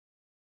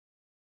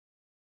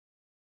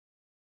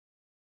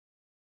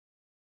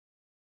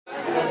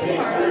Good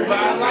evening,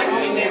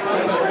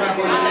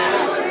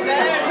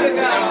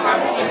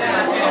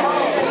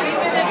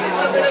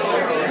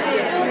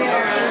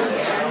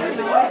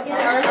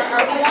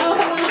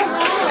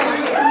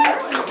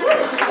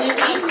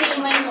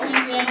 ladies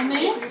and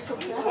gentlemen.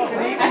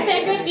 I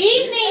said good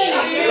evening.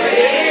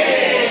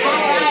 All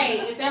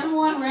right, is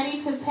everyone ready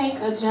to take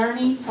a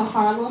journey to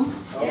Harlem?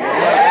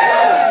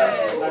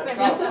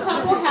 Just a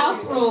couple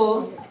house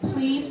rules.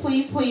 Please,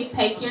 please, please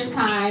take your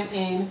time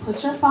and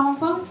put your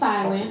phones on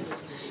silence.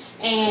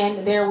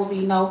 And there will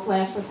be no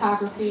flash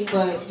photography,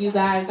 but you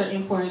guys are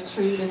in for a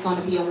treat. It's going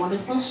to be a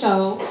wonderful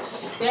show.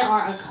 There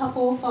are a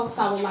couple folks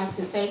I would like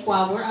to thank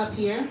while we're up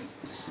here.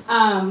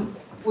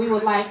 We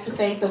would like to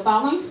thank the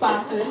following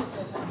sponsors: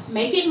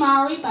 Make It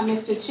Maori by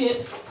Mr.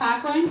 Chip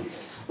Cochran.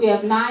 We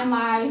have 9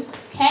 Lives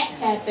Cat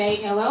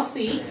Cafe,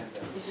 LLC.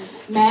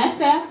 Mass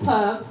F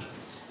Pub.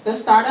 The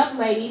Startup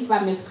Ladies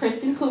by Miss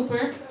Kristen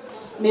Cooper.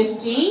 Miss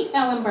Jean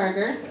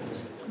Ellenberger.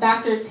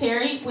 Dr.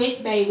 Terry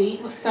Witt Bailey,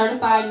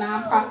 Certified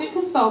Nonprofit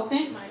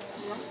Consultant.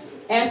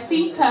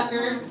 FC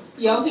Tucker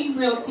Yohi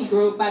Realty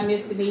Group by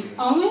Miss Denise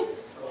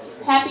Owens.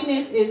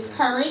 Happiness is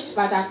Courage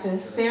by Dr.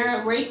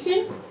 Sarah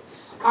Rakin.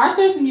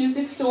 Arthur's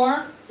Music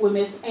Store with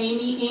Miss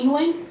Amy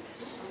England.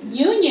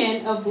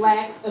 Union of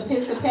Black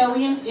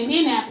Episcopalians,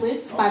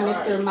 Indianapolis by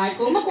Mr.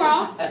 Michael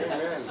McGraw.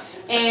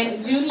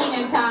 And Judy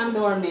and Tom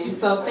Dorman.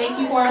 So thank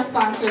you for our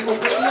sponsors. We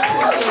really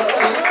appreciate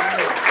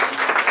you.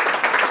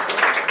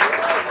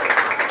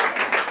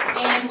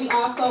 And we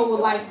also would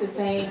like to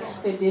thank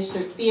the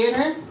District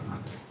Theater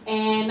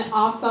and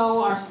also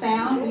our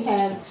sound. We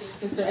have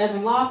Mr.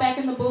 Evan Law back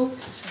in the booth.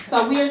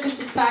 So we are just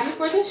excited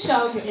for this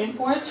show. You're in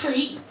for a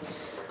treat.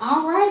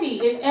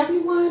 Alrighty, is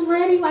everyone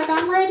ready like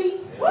I'm ready?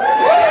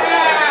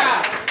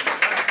 Yeah!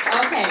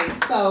 Okay,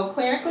 so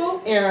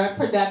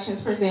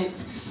Clerical-Error-Productions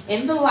presents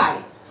In the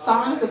Life,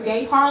 Songs of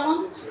Gay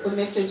Harlem with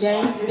Mr.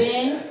 James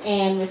Benn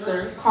and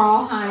Mr.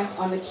 Carl Hines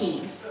on the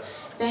keys.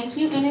 Thank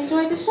you and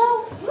enjoy the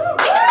show.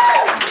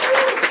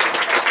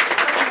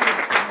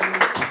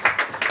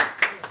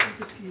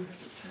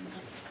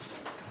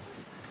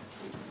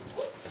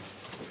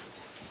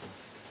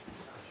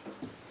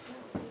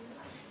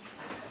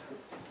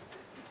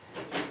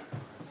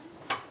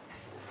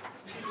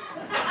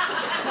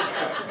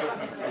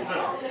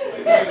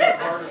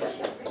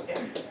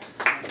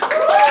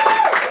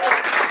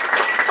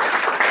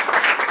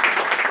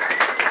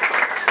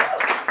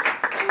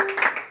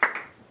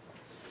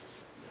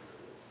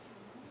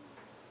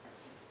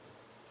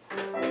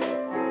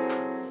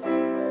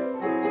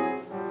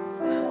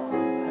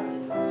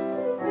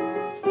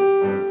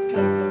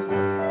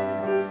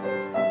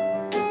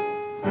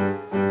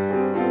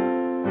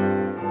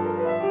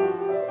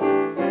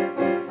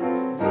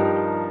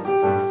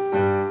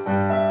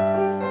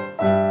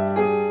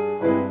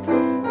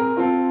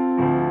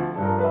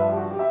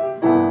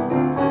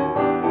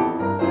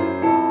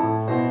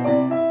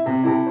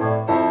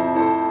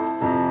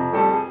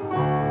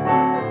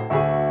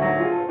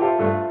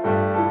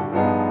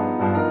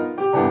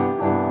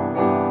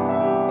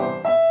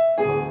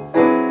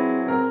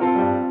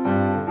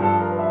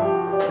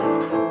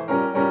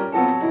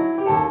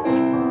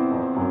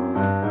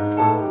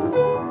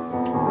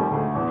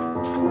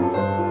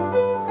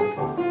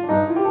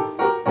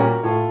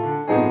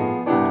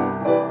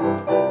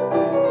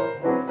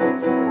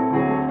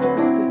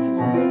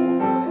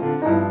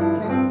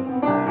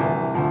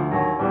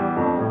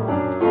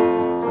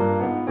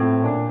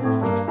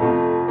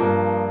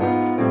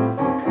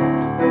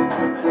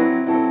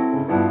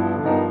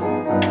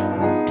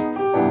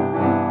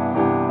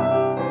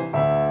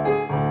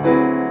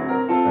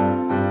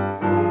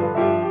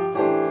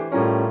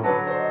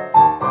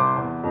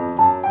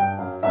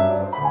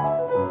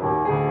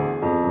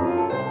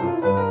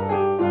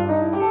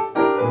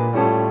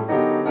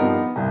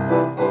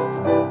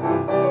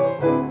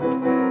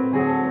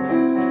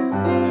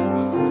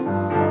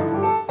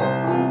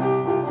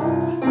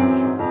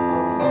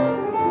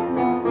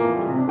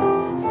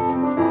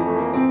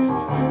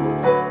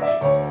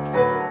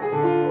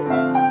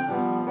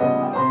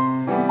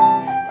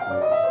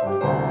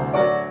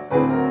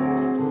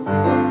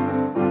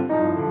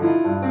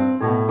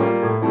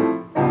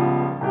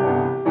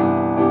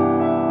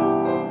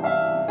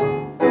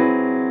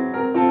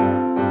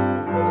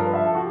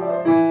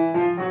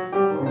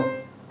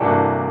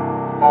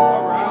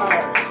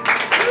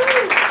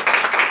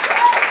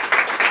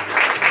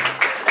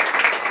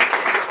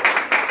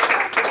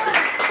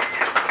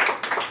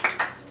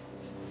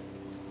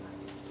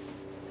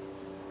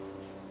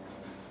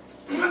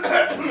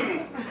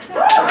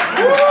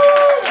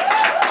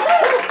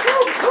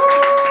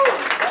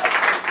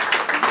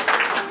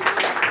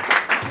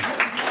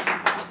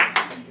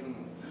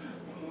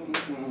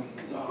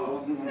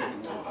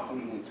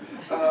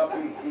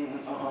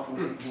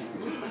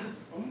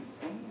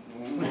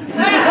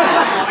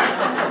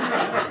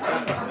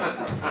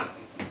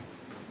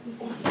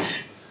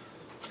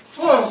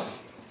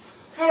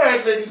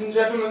 Ladies and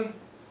gentlemen,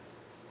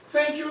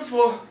 thank you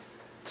for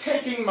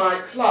taking my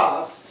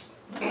class.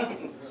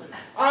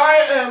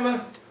 I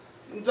am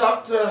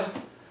Dr.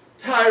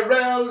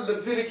 Tyrell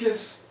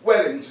Leviticus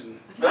Wellington.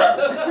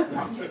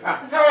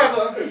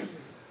 However,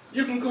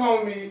 you can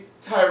call me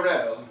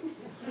Tyrell.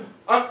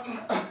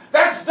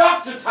 That's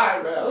Dr.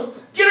 Tyrell.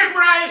 Get it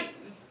right!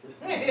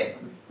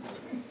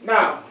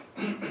 Now,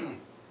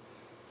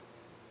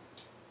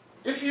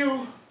 if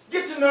you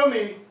get to know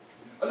me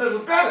a little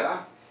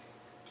better,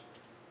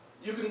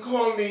 you can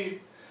call me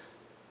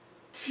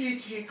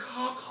T.T.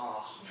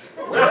 Kaka.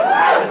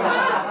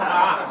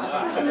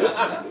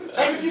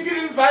 And if you get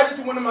invited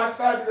to one of my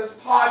fabulous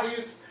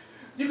parties,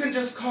 you can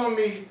just call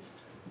me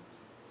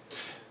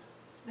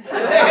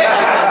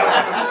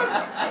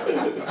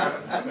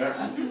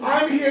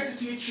I'm here to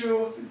teach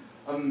you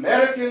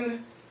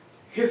American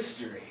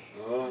history.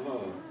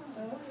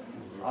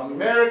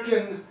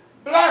 American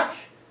Black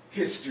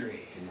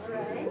history.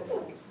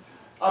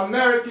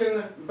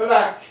 American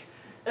Black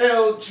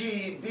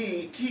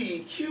LGBTQ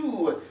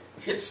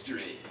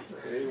history.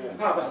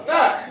 How about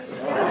that?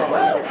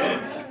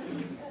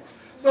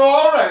 So,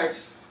 all right,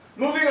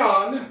 moving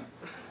on.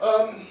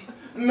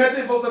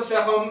 Mettez vos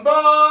affaires en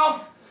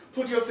bas.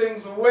 Put your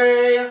things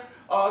away.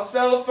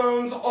 Cell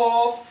phones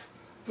off.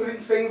 Putting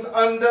things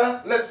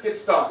under. Let's get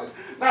started.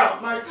 Now,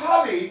 my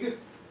colleague,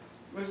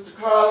 Mr.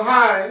 Carl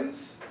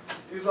Hines,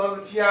 is on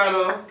the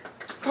piano.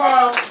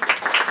 Carl,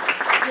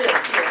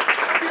 yes.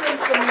 Give him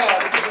some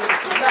love. Give him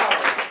some love.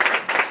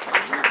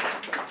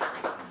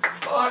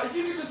 If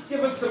you could just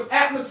give us some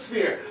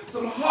atmosphere,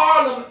 some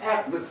Harlem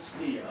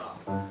atmosphere.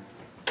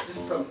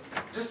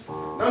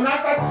 No,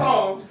 not that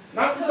song,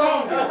 not the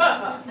song,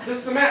 baby.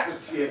 Just some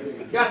atmosphere,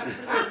 baby. Yeah,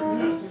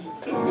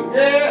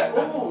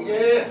 ooh,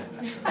 yeah.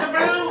 The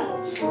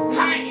blues,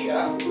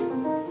 hiya.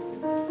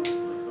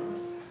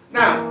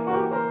 Now,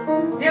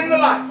 in the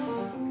life,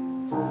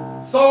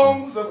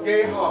 songs of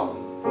gay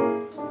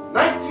Harlem,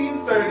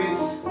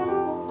 1930s,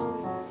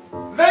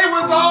 they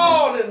was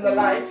all in the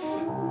life.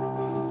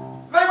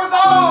 They was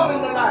all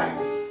in the life.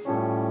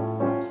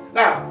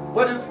 Now,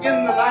 what is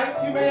in the life,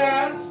 you may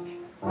ask?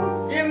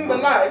 In the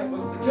life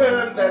was the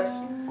term that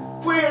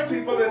queer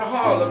people in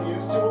Harlem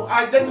used to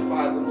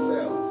identify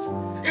themselves.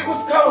 It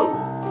was code.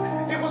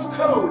 It was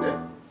code.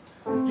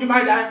 You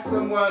might ask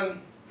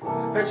someone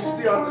that you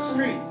see on the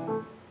street,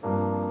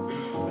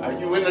 are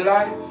you in the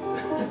life?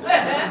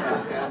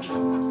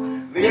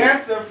 The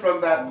answer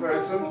from that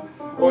person,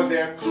 or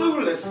their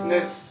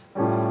cluelessness,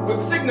 would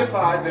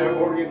signify their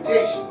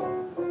orientation.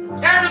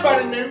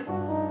 Everybody knew.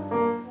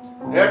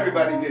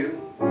 Everybody knew.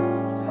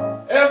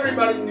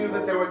 Everybody knew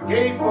that there were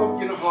gay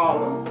folk in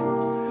Harlem.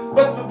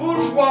 But the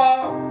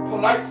bourgeois,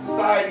 polite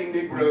society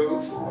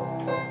Negroes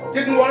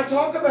didn't want to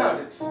talk about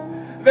it.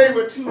 They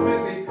were too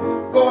busy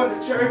going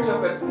to church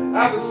up at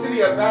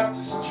Abyssinia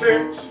Baptist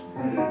Church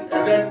and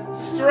then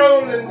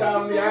strolling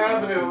down the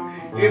avenue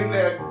in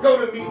their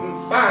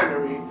go-to-meeting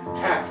finery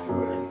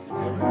afterward.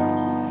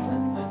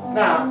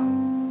 Now,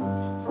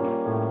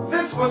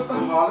 this was the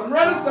Harlem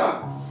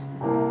Renaissance,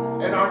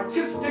 an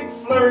artistic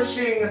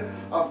flourishing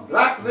of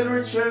black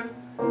literature,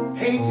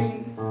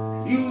 painting,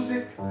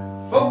 music,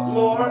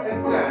 folklore,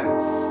 and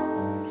dance.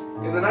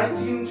 In the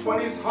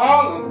 1920s,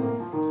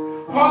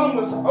 Harlem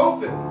was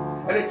open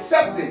and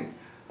accepting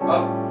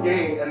of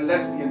gay and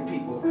lesbian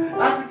people.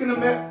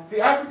 The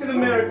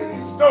African-American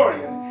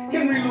historian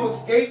Henry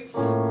Louis Gates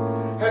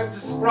has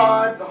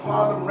described the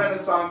Harlem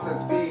Renaissance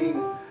as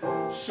being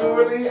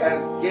surely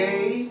as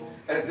gay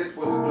as it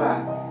was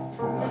black.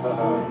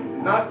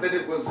 Not that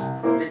it was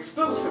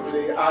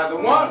exclusively either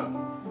one.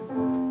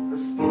 The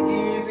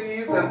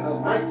speakeasies and the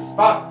night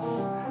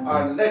spots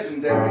are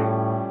legendary.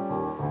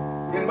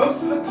 In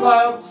most of the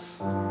clubs,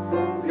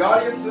 the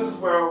audiences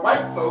were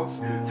white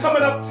folks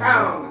coming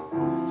uptown,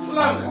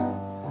 slumming,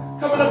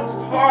 coming up to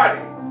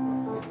party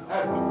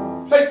at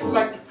places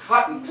like the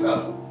Cotton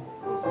Club,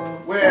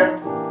 where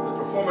the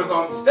performers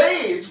on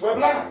stage were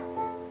black,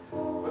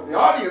 but the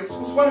audience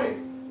was white.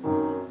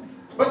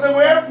 But there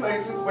were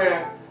places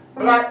where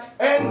blacks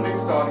and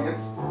mixed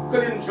audience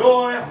could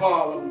enjoy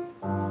Harlem.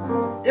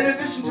 In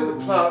addition to the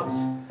clubs,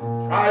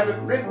 private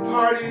rent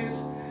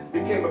parties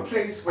became a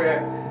place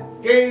where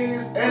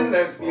gays and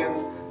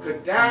lesbians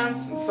could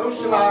dance and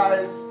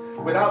socialize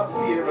without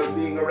fear of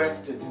being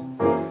arrested.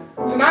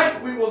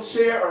 Tonight we will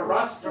share a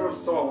roster of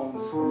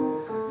songs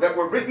that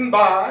were written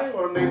by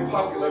or made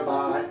popular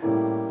by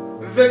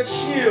the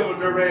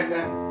children,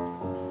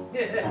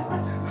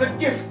 the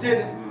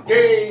gifted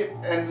gay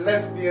and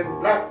lesbian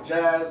black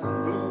jazz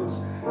and blues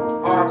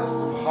artists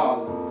of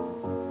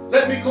Harlem.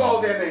 Let me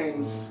call their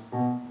names.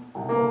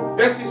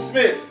 Bessie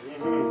Smith,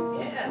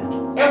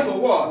 Ethel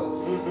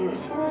Waters,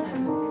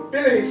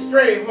 Billy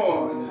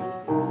Strayhorn,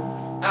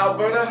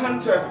 Alberta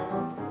Hunter,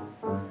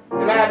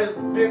 Gladys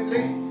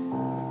Bentley,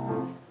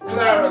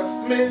 Clara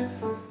Smith,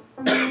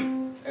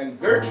 and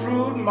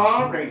Gertrude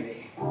Ma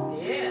Rainey.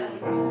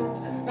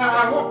 Now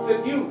I hope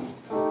that you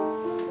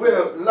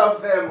will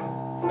love them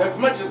as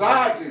much as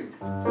I do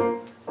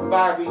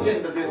by the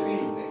end of this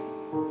evening.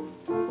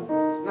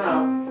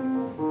 Now,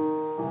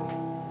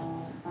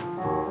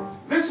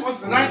 this was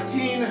the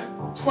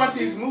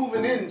 1920s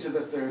moving into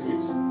the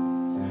 30s.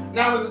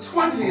 Now in the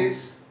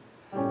 20s,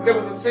 there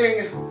was a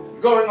thing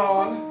going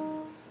on.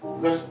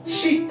 The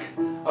Sheik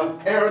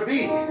of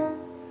Araby,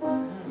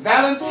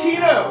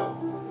 Valentino,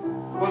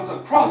 was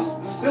across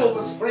the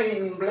silver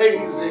screen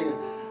blazing,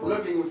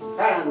 looking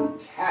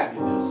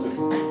fantabulous.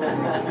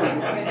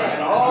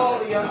 And all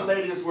the young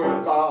ladies were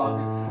agog,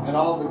 and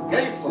all the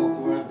gay folk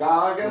were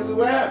agog as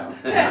well.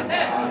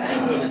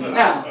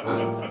 Now,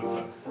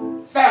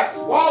 Fats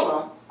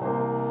Waller,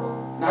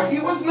 now he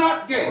was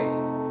not gay,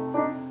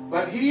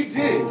 but he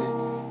did,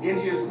 in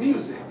his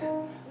music,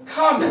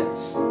 comment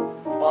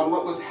on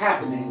what was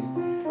happening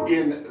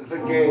in the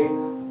gay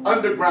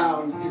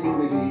underground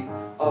community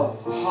of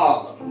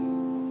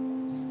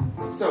Harlem.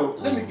 So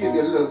let me give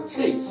you a little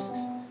taste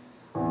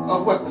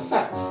of what the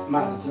Fats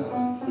might have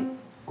done.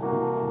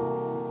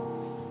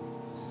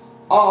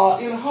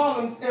 In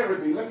Harlem's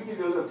Araby, let me give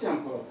you a little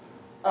tempo.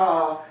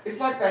 It's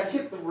like that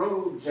hit the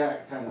road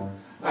jack kind of.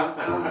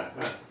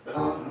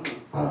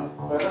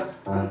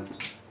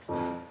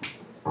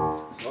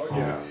 Oh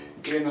yeah.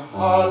 In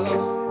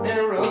Harlem's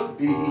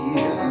Araby,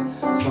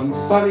 some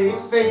funny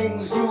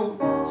things you'll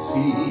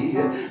see.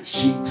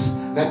 Sheiks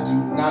that do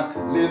not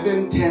live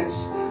in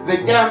tents,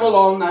 they gamble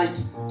all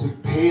night to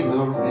pay the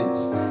rent.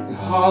 In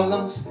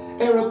Harlem's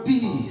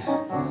Araby,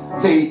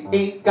 they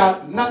ain't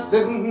got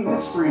nothing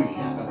free.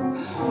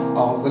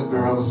 All the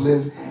girls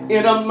live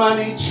in a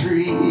money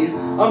tree,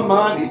 a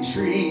money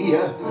tree.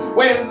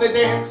 When they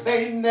dance,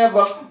 they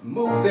never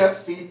move their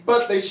feet,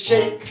 but they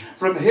shake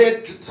from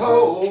head to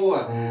toe.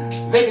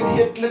 They can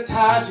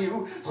hypnotize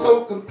you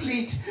so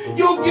complete,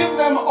 you'll give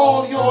them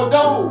all your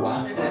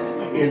dough.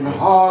 In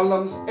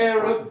Harlem's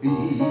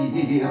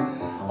Araby,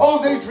 oh,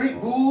 they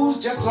drink booze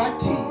just like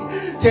tea.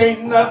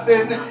 Tain't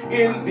nothing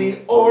in the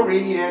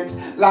Orient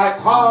like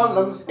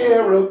Harlem's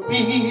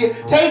Araby.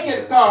 Take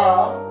it,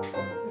 Carl.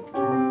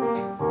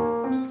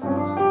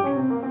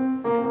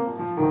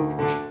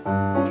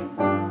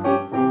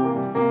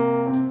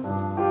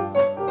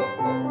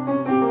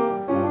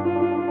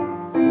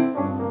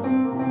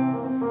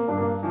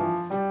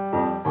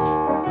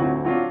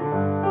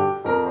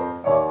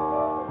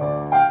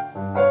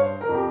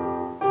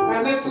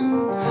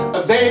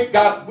 They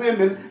got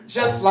women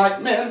just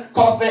like men,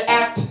 'cause they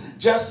act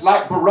just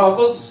like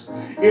brothers.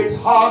 It's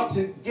hard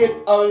to get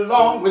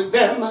along with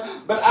them,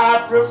 but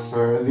I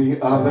prefer the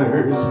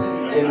others.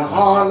 In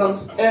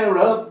Harlem's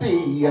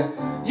Araby,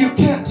 you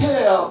can't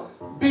tell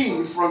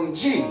B from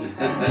G.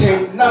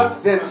 Tain't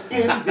nothing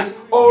in the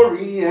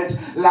Orient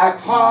like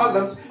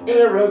Harlem's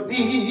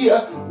Araby.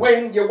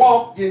 When you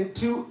walk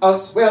into a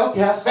swell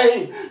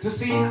cafe to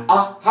see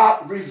a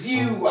hot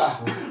review,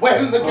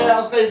 when the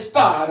girls they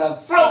start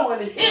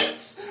throwing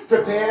hits,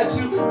 prepare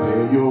to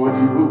pay your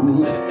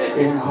dues.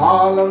 In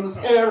Harlem's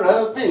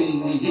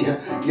Araby,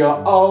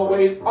 you're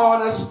always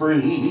on a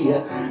spree.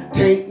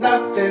 Tain't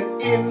nothing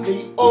in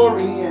the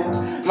Orient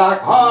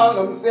like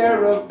Harlem's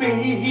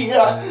Araby.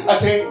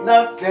 Tain't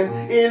nothing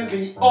in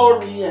the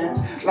Orient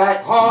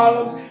like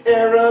Harlem's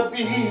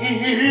Araby.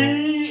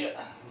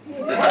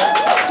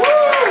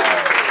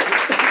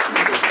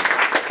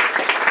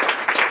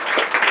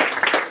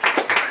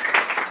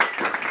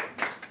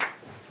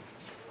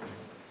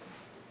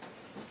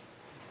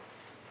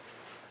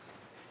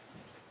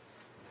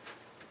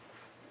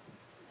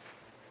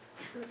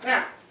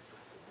 Now,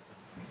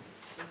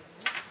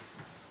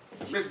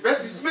 Miss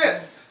Bessie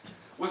Smith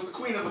was the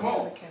queen of them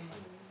all.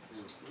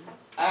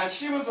 And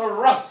she was a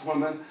rough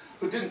woman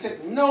who didn't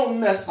take no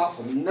mess off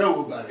of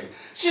nobody.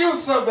 She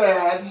was so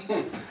bad,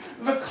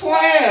 the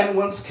Klan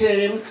once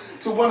came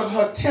to one of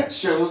her tent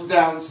shows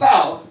down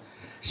south.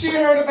 She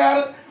heard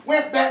about it,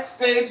 went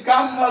backstage,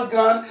 got her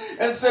gun,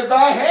 and said, "The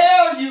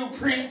hell you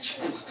preach."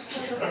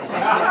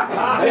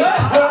 They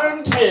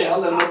turned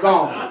tail and were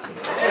gone.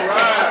 All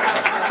right.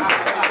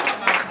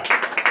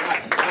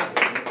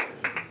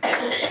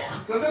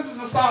 So this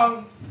is a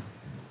song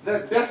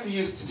that Bessie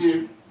used to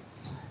do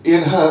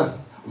in her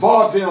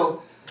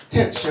vaudeville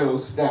tent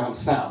shows down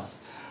south.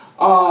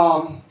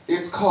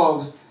 It's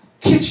called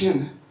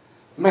Kitchen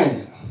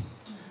Man.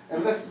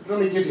 And let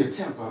me give you a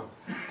tempo.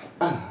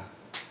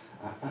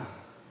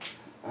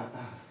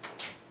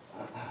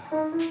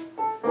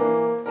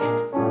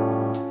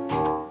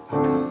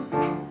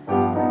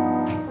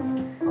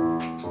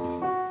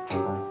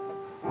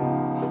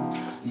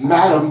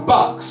 Madam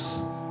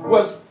Bucks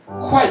was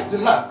quite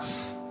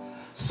deluxe.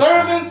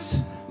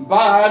 Servants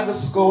by the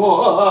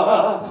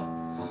score,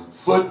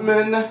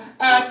 footmen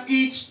at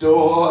each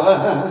door,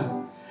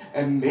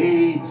 and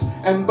maids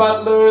and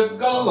butlers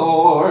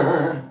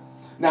galore.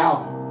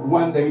 Now,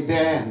 one day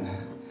Dan,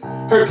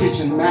 her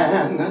kitchen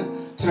man,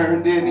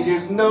 turned in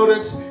his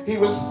notice, he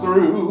was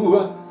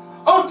through.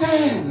 Oh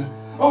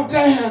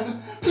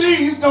Dan,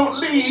 please don't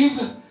leave.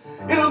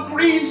 It'll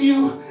grieve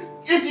you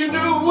if you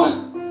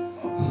do.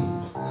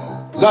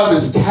 Love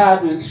his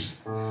cabbage,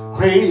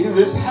 crave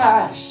his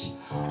hash,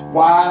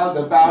 wild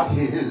about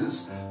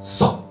his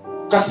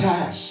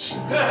succotash.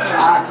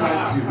 I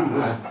can't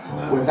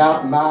do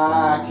without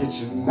my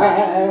kitchen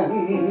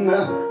man.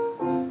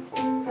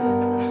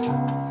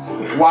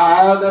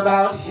 Wild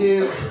about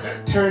his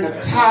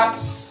turnip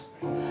tops,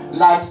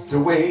 likes the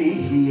way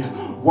he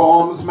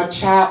warms my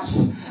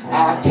chaps.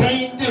 I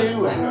can't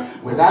do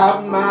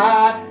without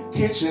my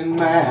kitchen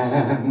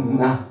man.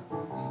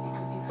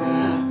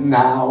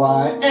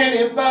 Now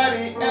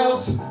anybody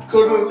else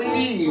could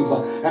leave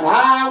and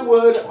I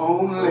would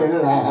only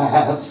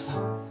laugh.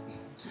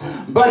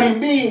 But he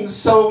means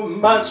so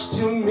much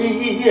to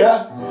me,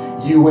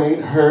 you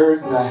ain't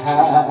heard the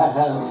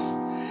half.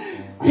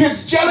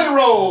 His jelly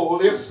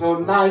roll is so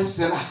nice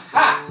and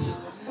hot,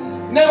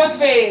 never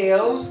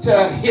fails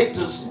to hit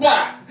the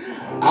spot.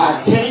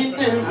 I can't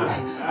do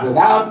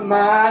without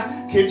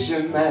my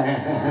kitchen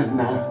man.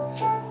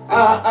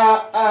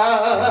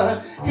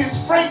 His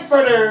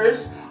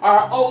frankfurters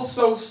are oh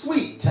so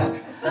sweet.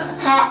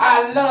 How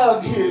I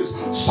love his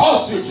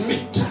sausage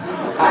meat.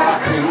 I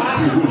can't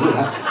do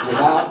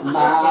without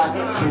my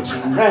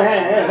kitchen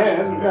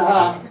man.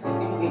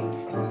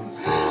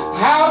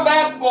 How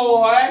that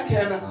boy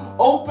can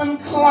open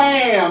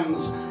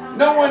clams.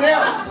 No one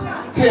else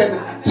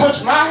can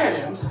touch my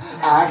hams.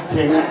 I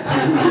can't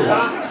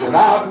do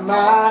without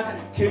my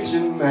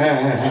kitchen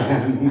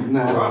man.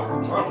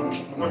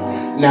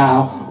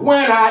 Now,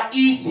 when I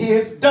eat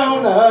his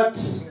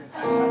donuts,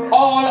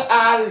 all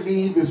I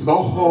leave is the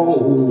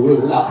hole.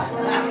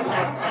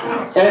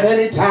 And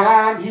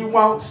anytime he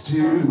wants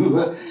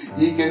to,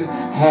 he can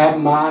have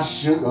my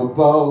sugar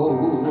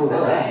bowl.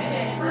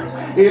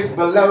 His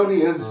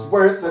bologna is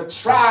worth a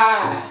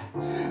try,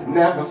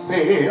 never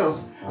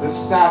fails to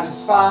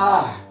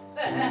satisfy.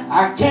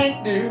 I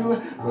can't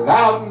do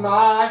without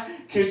my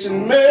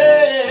kitchen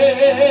man.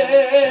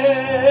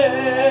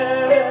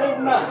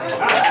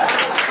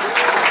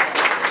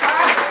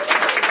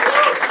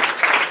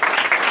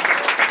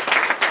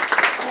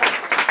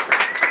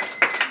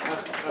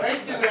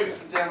 Thank you,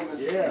 ladies and gentlemen.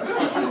 Yeah.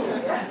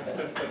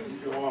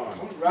 Go on.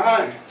 All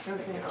right.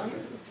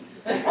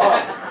 Oh,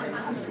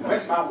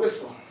 where's my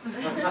whistle?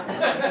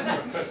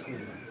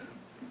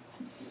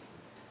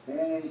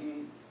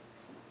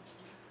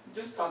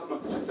 Just talk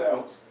amongst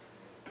yourselves.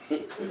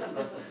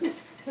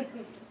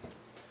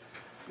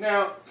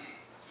 Now,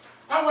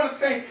 I want to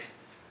thank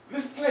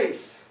this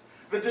place,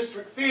 the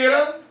District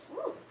Theater,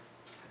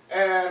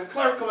 and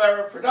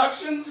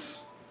Clerical-Error-Productions,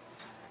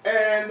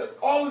 and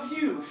all of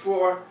you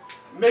for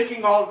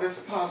making all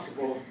this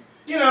possible.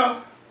 You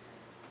know,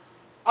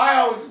 I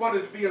always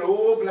wanted to be an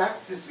old black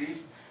sissy,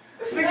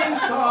 singing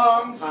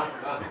songs,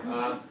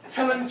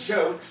 telling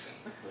jokes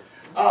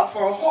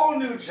for a whole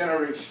new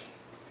generation.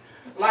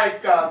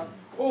 Like,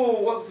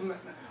 what's the name?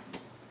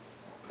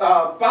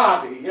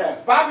 Bobby,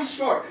 yes, Bobby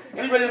Short.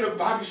 Anybody know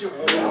Bobby Short?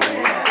 Oh,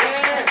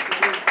 yes,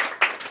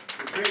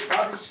 the great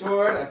Bobby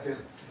Short at the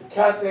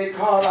Cafe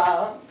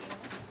Carlisle.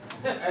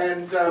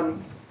 And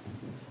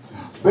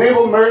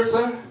Mabel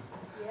Mercer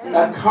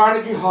at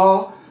Carnegie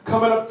Hall,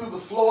 coming up through the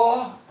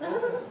floor.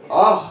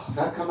 Oh,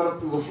 that coming up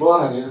through the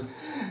floor is,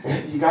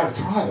 you got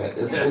to try it.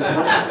 It's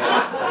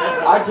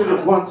I did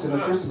it once in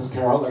a Christmas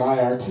Carol at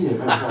IRT,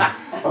 and it's like,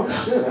 oh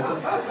shit.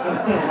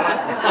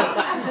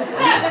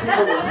 These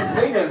people were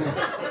singing.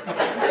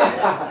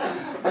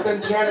 And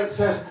then Janet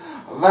said,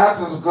 that's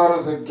as good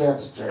as it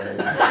gets, Jane.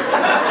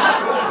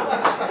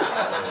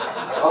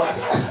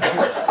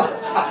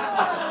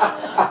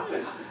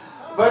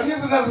 But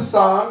here's another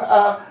song.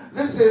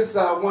 This is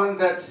one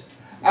that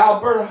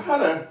Alberta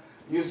Hunter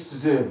used to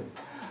do.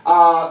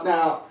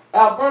 Now,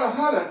 Alberta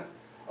Hunter,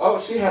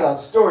 she had a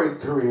storied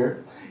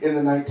career in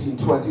the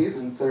 1920s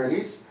and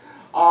 30s.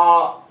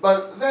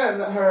 But then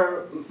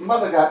her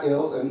mother got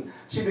ill and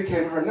she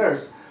became her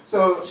nurse.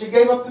 So she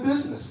gave up the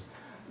business.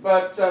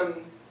 But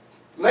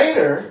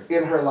later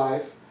in her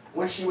life,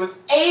 when she was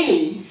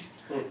 80,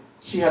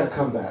 she had to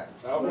come back.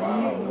 Oh,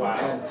 wow.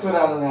 And put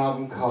out an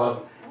album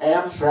called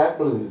Amtrak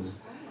Blues.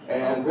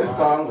 And this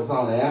song was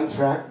on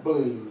Amtrak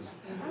Blues.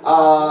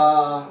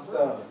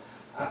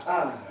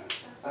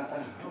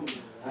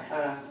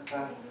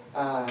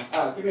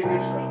 Give me an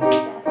intro.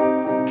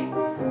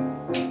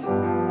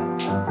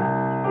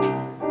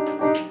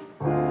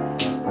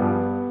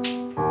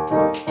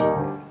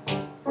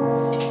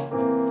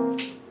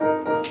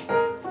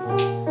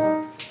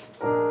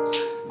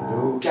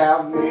 No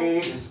doubt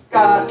made a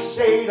Scottish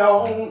shade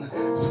on,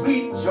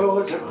 sweet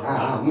Georgia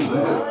Brown.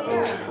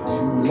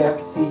 Two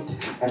left feet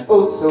and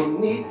oh so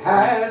neat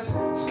has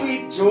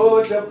sweet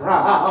Georgia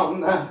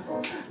Brown.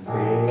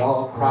 They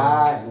all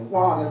cry and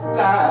wanna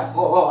die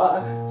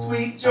for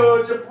sweet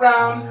Georgia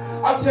Brown.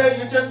 I'll tell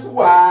you just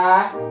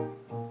why.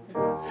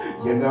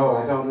 You know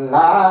I don't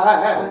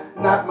lie,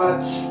 not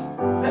much.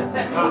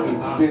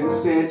 It's been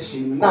said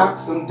she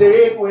knocks them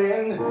dead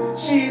when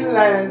she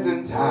lands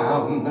in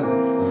town.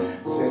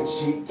 Since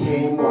she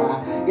came,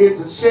 why, it's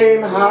a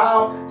shame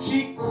how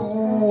she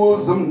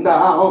cools them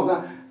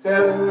down.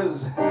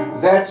 Fellas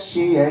that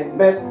she ain't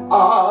met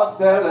are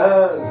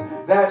fellas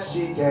that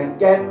she can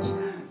get.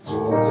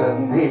 Georgia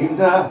named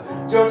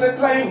her, Georgia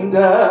claimed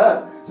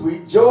her,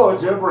 sweet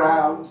Georgia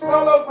Brown.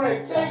 Solo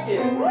break, take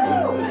it.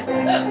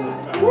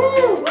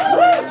 Woo!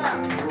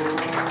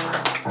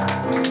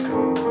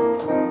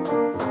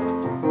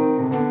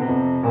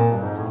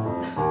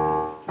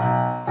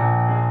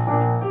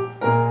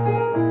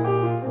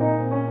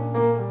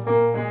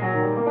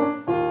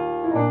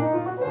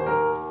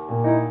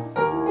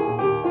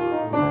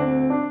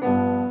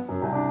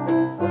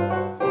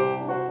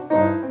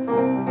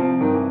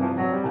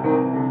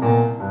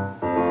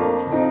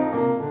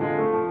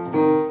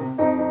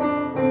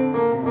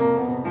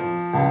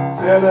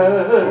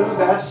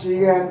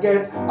 and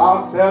get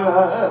our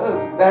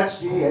fellas that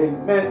she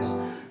ain't met.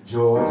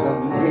 Georgia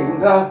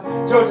named her,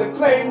 Georgia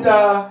claimed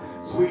her,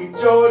 sweet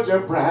Georgia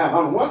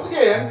Brown. Once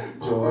again,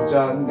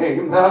 Georgia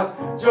named her,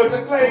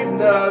 Georgia claimed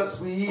her,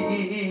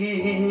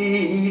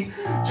 sweet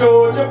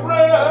Georgia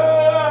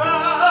Brown.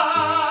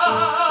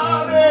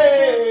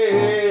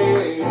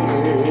 Hey.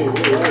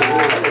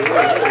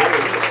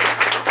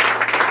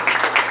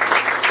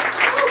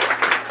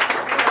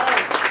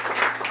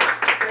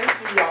 Thank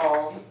you,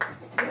 y'all.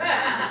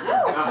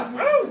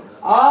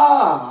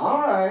 All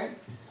right.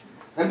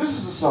 And this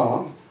is a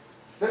song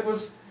that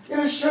was in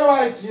a show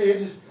I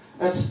did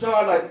at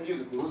Starlight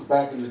Musicals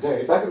back in the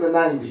day, back in the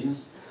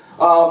 90s.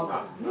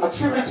 A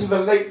tribute to the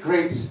late,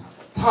 great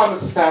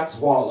Thomas Fats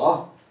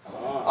Waller.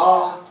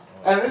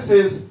 And this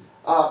is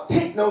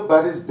Tain't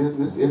Nobody's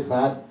Business If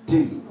I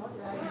Do.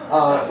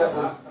 That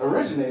was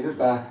originated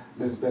by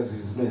Miss Bessie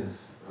Smith.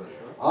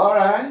 All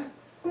right.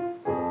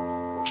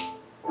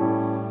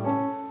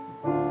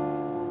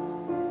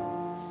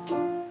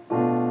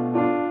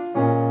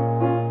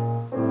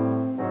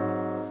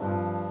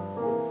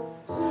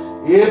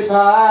 If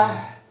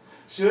I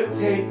should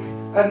take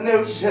a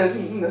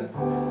notion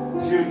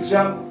to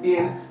jump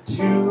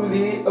into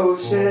the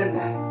ocean,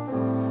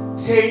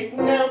 tain't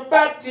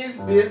nobody's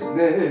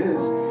business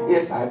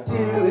if I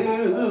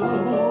do.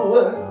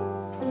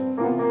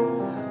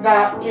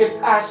 Now if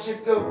I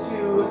should go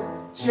to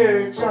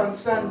church on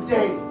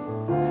Sunday,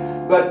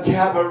 but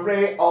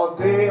cabaret all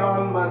day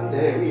on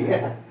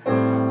Monday,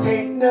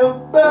 tain't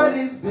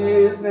nobody's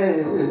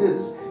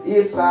business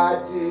if I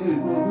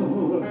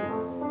do.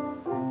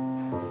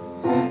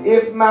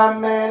 If my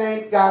man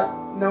ain't got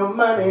no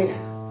money,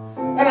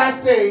 and I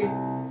say,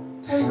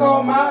 take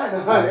all mine,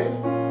 honey.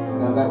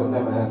 No, that would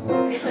never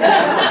happen. Ain't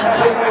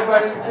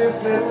nobody's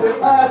business if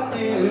I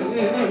do.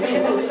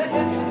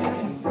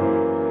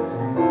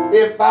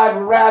 If I'd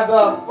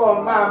rather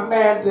for my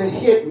man to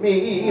hit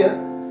me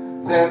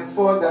than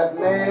for that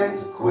man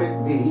to quit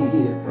me,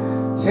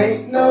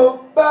 tain't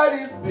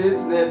nobody's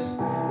business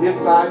if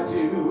I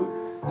do.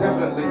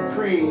 Definitely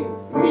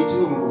pre-Me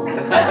Too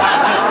movement.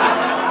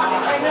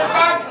 And if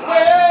I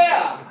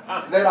swear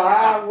that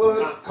I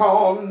would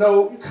call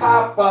no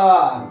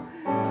copper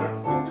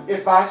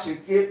if I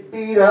should get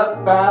beat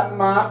up by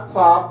my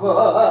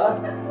papa,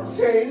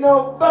 say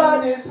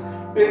nobody's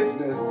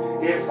business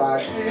if I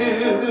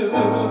do.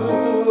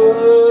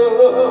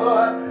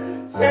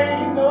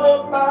 Say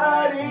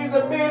nobody's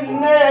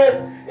business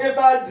if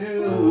I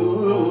do.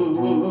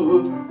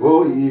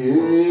 Oh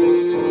yeah.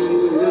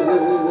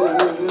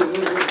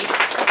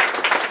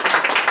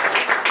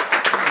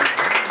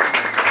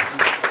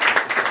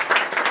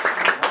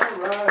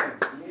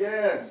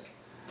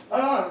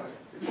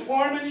 Is it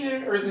warm in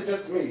here, or is it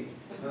just me?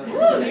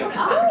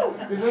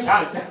 Is this?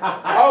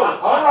 Oh,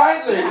 all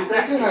right, lady.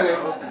 Thank you, honey.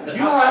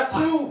 You hot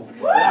too.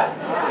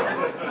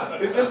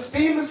 Is there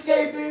steam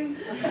escaping?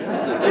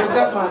 Or is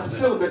that my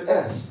syllabate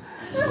S?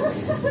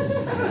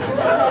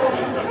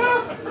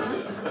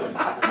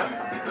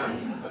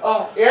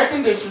 Air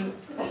conditioned.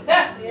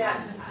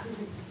 Yes.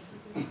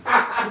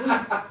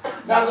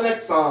 Now the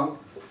next song.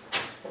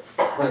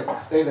 Wait,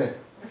 stay there.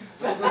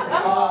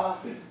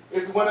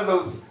 It's one of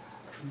those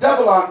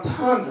double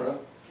entendre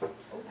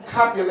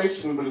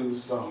copulation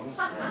blues songs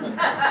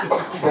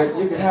that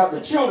you can have the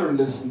children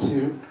listen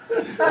to,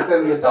 but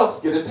then the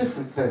adults get a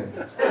different thing.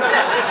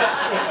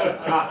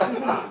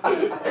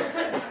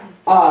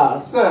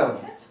 So,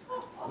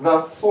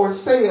 the For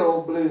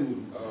Sale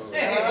Blues.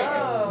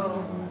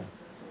 Oh.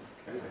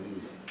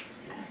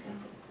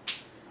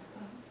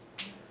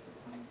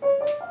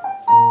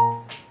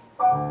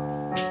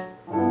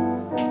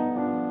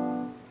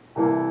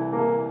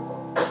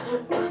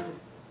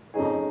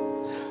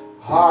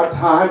 Hard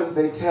times,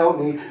 they tell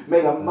me,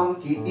 made a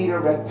monkey eat a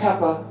red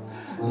pepper.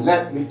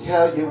 Let me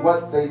tell you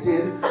what they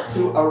did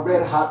to a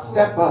red-hot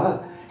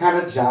stepper.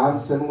 Hannah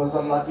Johnson was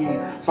a lucky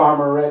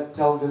farmerette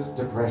till this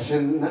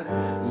depression.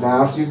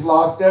 Now she's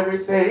lost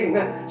everything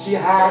she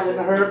had in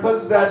her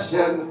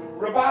possession.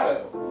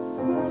 Rubato.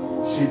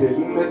 She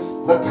didn't miss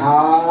the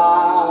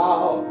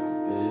cow.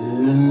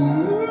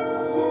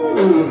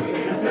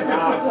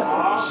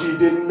 She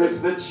didn't miss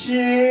the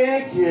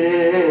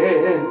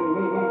chickens.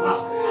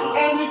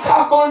 And the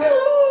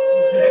cock-a-doodle.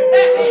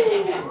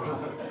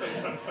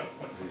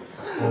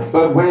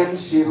 But when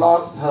she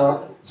lost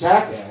her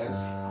jackass,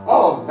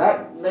 oh,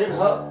 that made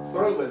her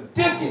throw the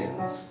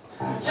dickens.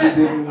 She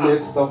didn't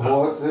miss the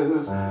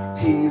horses,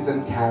 peas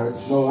and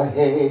carrots, nor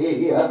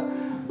hay.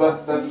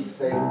 But the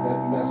thing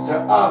that messed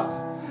her up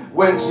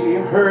when she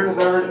heard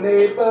their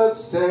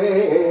neighbors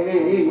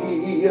say,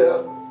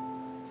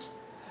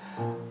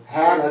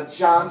 Hannah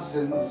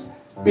Johnson's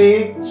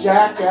big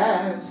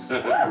jackass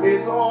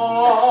is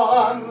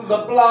on the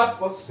block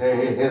for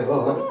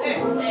sale.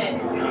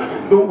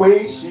 The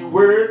way she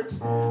worked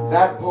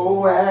that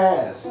poor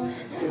ass,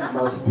 it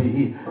must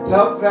be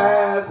tough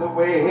as a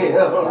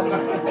whale.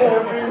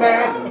 Every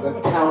man in the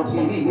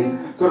county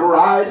could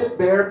ride it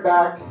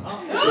bareback,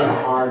 in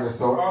harness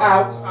or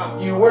out.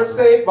 You were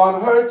safe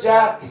on her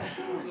jack.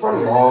 For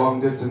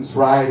long distance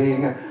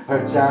riding,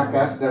 her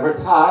jackass never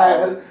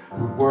tired,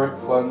 would work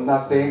for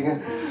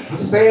nothing, the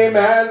same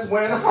as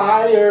when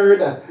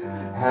hired.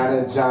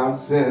 Hannah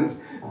Johnson's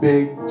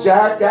big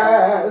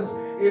jackass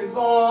is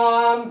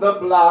on the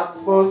block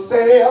for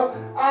sale.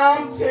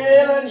 I'm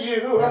telling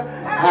you,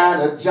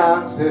 Hannah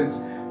Johnson's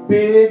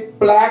big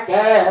black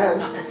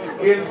ass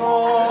is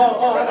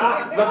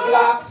on the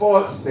block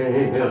for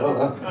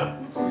sale.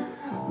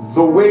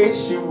 The way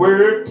she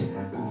worked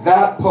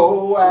that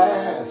pole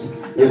ass,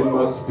 it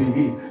must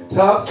be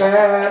tough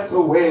as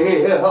a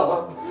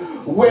whale.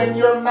 When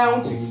you're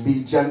mounting,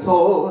 be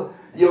gentle,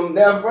 you'll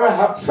never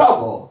have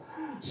trouble.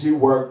 She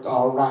worked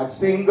all right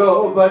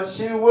single, but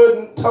she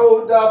wouldn't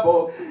tow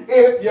double.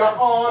 If you're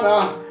on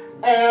her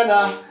and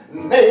a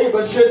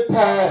neighbor should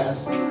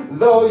pass,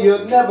 though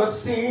you'd never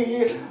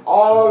see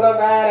all of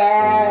that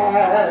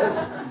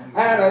ass,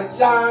 Hannah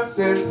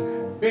Johnson's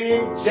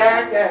big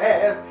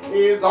jackass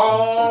is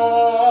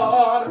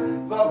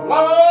on the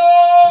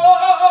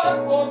block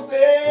for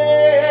sale.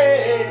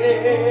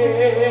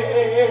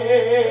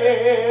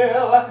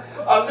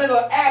 A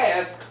little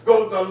ass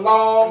goes a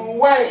long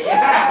way.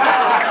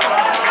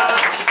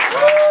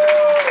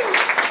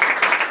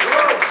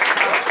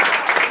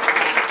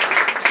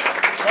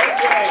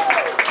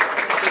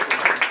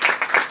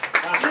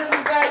 Jim,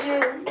 is that you?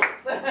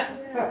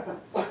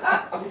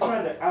 You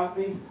trying to out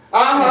me?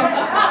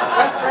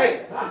 That's great.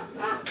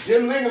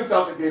 Jim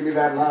Lingenfelter gave me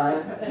that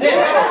line.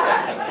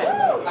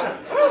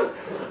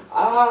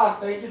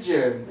 Thank you,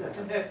 Jim.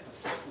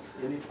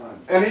 Anytime.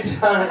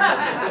 Anytime.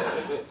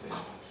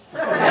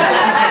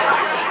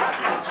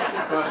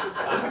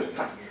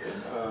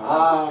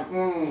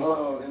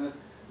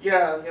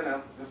 Yeah, you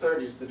know, the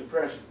 30s, the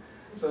Depression.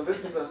 So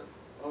this is a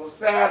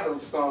sad little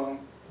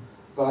song,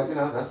 but you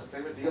know, that's what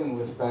they were dealing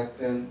with back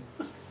then.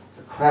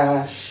 The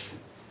crash,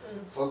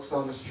 folks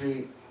on the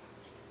street,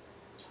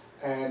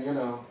 and you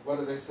know, what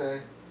do they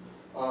say?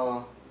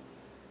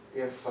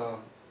 If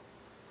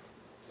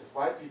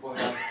white people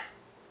have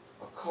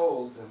a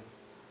cold, then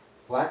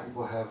black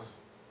people have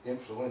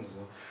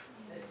influenza.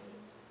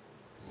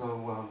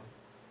 So,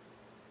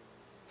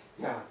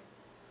 yeah,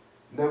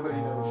 nobody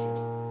knows you.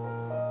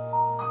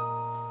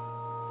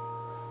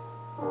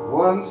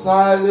 Once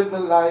I lived the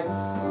life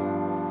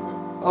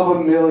of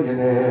a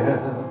millionaire,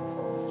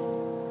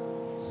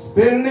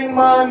 spending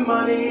my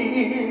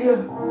money,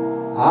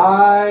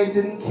 I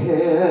didn't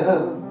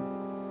care.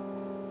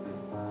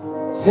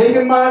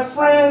 Taking my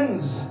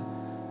friends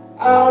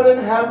out and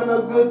having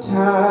a good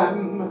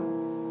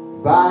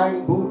time,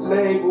 buying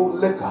bootleg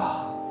liquor,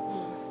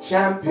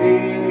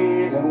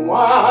 champagne and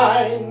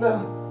wine.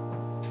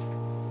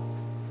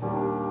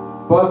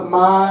 But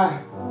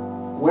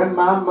when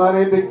my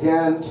money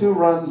began to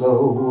run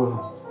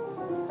low,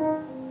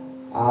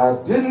 I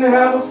didn't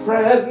have a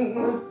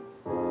friend,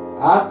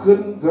 I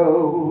couldn't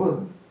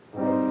go.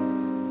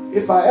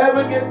 If I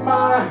ever get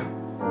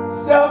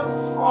myself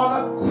on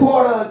a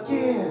quarter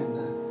again,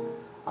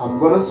 I'm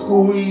gonna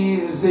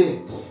squeeze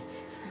it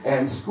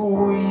and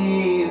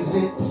squeeze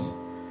it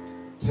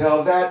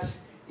till that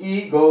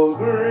eagle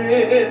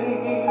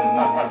grins.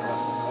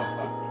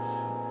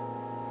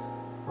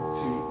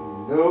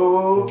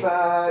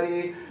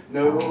 Nobody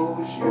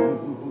knows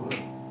you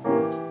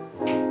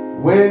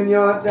when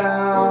you're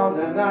down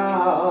and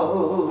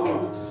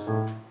out.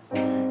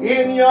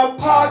 In your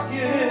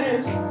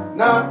pocket,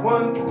 not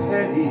one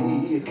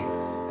penny,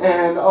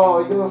 and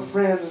all your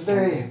friends,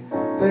 they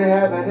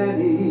haven't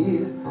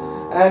any.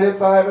 And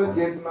if I ever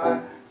get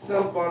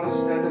myself on a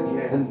stand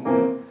again,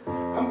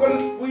 I'm gonna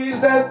squeeze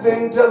that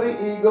thing till the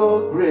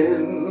eagle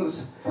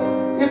grins.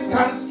 It's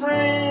kind of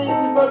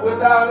strange, but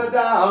without a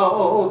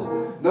doubt,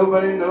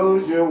 nobody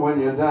knows you when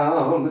you're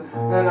down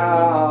and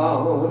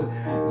out.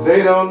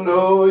 They don't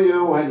know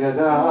you when you're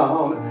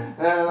down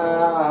and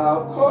out.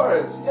 Of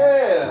course,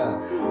 yeah.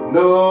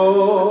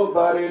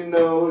 Nobody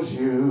knows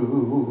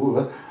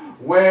you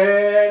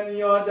when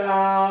you're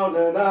down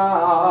and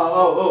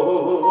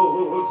out.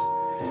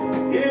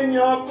 In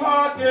your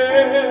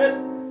pocket,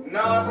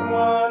 not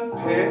one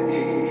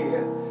penny,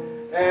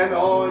 and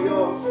all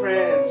your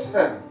friends,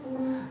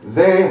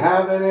 they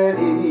haven't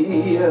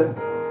any.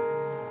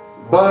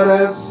 But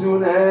as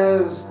soon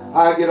as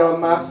I get on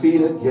my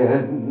feet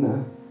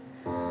again,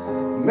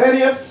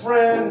 many a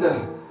friend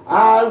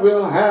I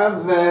will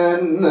have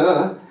then.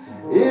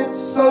 It's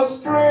so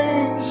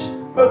strange,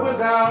 but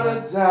without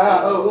a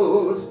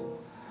doubt,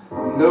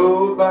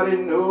 nobody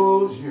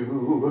knows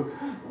you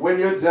when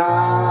you're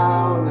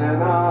down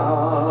and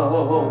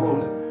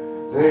out.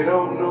 They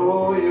don't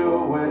know you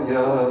when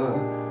you're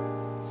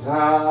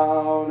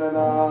down and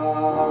out.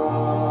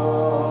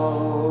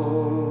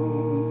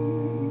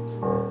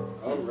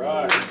 All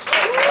right.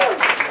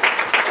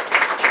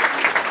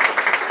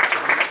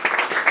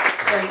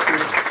 Thank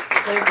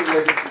you,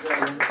 ladies and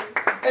gentlemen.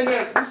 And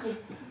yes,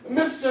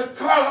 Mr.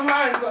 Carl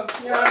Hines on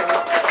piano.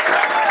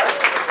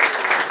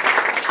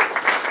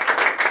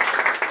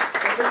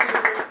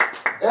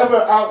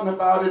 Ever out and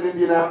about in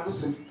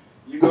Indianapolis, and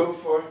you go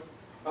for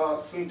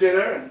some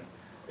dinner, and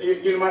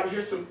you might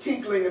hear some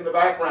tinkling in the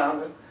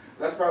background.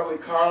 That's probably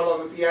Carl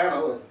on the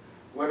piano at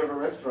whatever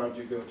restaurant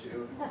you go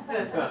to,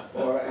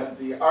 or at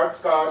the Arts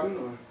Garden,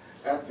 or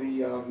at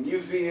the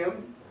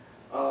museum,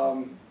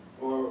 or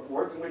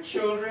working with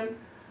children.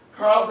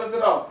 Carl does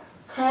it all.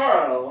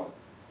 Carl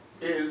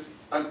is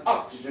an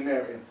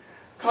octogenarian.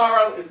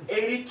 Carl is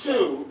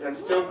 82 and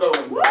still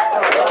going.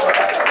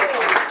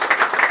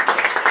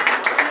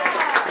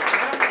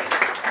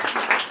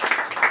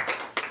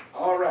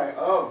 All right.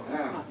 Oh,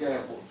 now,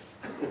 yes.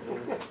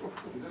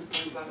 Is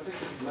this not a big?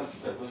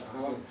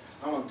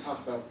 I want to talk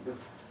about it.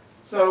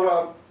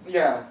 So,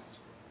 yeah,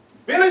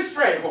 Billy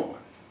Strayhorn.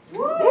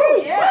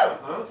 Woo! Yeah.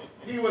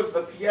 He was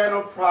the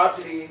piano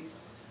prodigy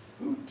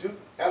who Duke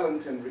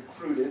Ellington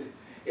recruited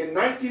in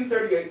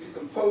 1938 to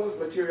compose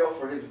material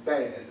for his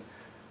band.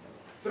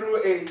 Through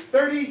a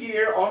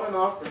 30-year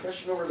on-and-off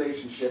professional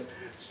relationship,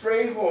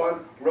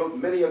 Strayhorn wrote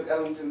many of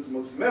Ellington's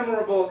most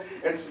memorable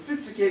and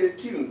sophisticated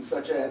tunes,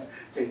 such as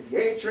Take the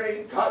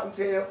A-Train,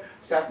 Cottontail,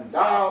 Satin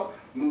Doll,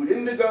 Mood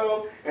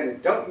Indigo, and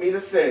It Don't Mean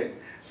a Thing.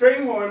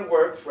 Strayhorn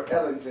worked for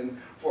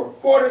Ellington for a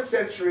quarter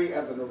century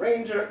as an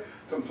arranger,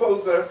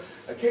 composer,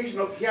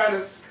 occasional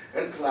pianist,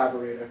 and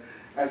collaborator.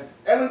 As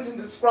Ellington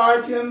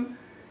described him,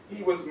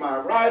 he was my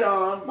right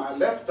arm, my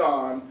left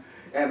arm,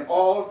 and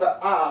all the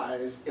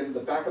eyes in the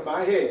back of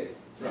my head.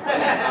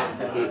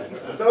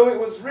 Though it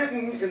was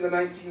written in the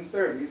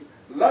 1930s,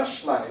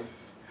 Lush Life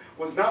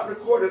was not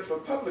recorded for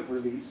public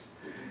release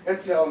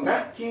until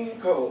Nat King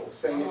Cole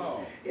sang it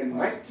in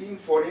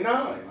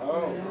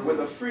 1949 with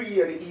a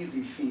free and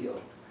easy feel.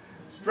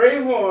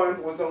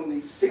 Strayhorn was only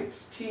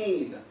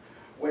 16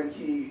 when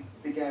he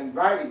began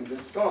writing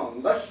this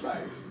song, Lush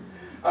Life,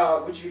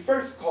 which he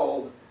first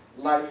called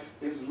Life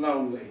is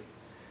Lonely.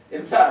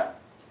 In fact,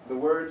 the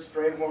words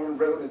Strayhorn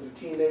wrote as a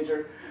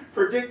teenager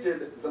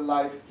predicted the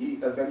life he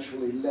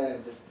eventually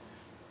led.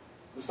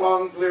 The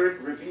song's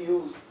lyric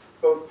reveals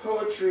both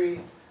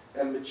poetry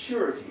and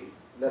maturity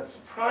that's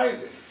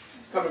surprising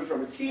coming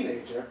from a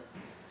teenager.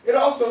 It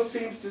also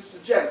seems to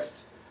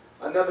suggest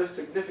another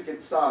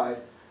significant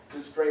side to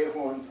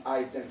Strayhorn's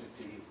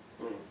identity,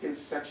 his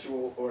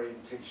sexual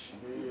orientation.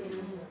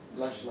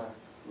 Lush Life.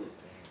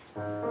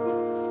 We'll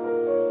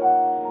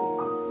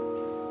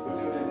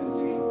do it in D.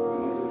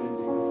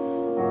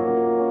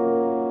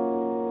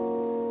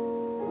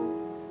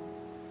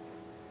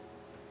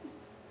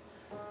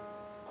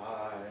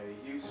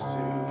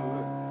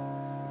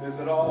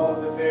 Visit all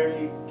the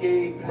very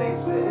gay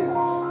places,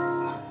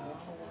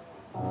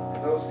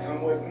 those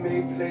come with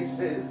me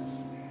places,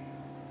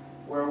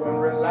 where one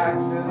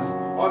relaxes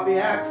on the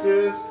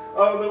axis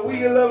of the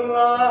wheel of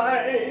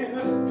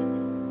life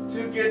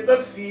to get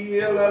the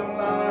feel of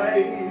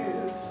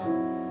life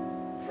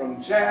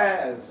from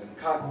jazz and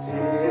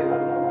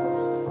cocktails.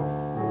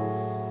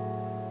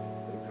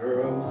 The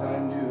girls I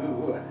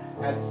knew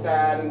had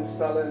sad and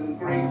sullen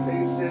gray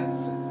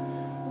faces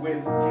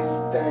with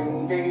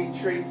distingué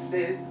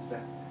traces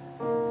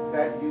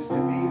that used to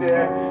be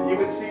there. You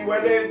could see where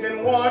they'd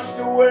been washed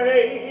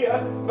away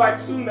by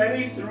too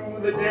many through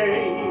the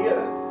day.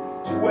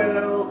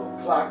 12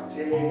 o'clock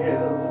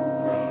tales.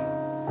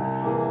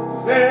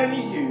 Then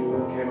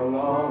you came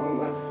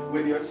along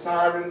with your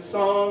siren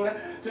song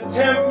to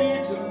tempt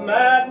me to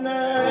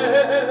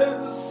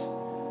madness.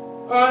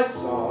 I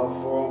saw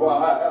for a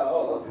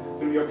while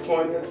through your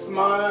poignant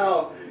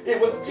smile, it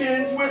was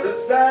tinged with the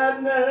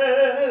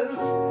sadness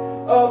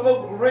of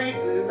a great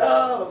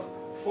love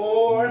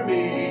for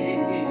me.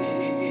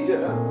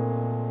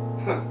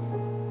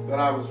 But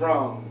I was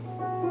wrong.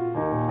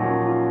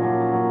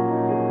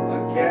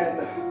 Again,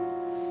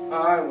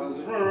 I was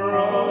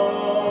wrong.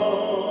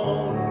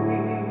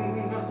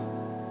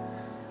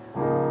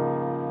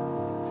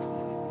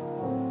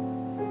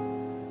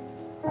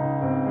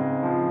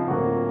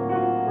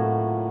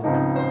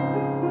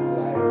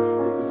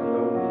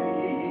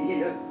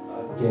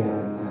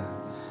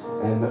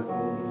 And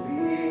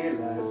only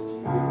last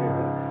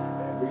year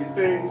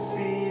everything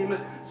seemed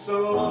so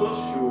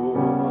sure.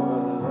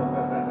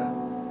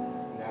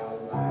 Now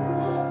life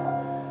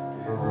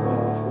is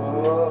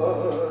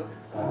awful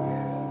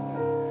again.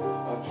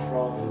 A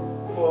trough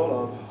full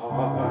of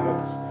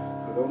hearts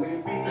could only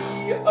be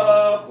a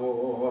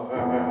bore.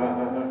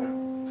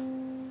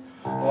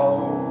 A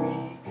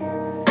week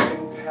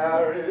in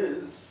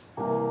Paris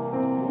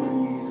would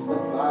ease the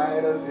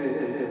plight of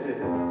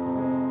it.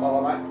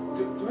 All I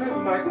do I have a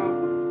mic on?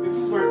 Is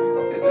this working?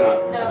 It's not.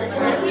 No, it's not.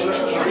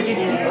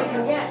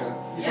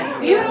 Yeah.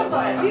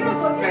 Beautiful,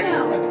 beautiful.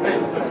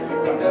 Thank you. Sorry.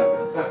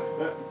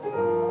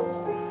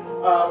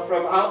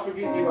 From I'll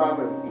Forget You, I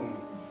Will.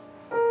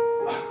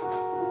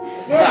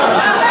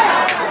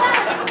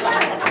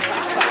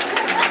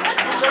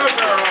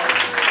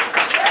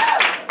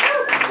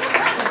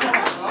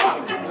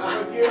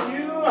 Forget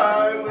you, I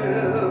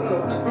will.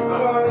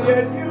 But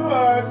yet you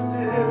are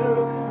still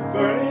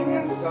burning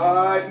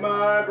inside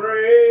my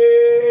brain.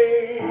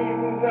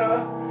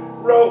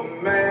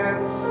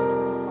 Romance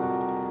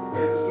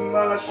is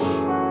mush,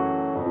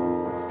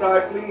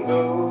 stifling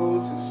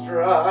those who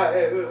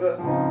strive.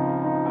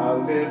 I'll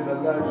live the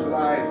lush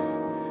life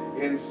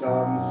in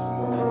some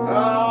small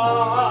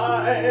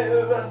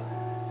dive,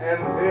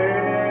 and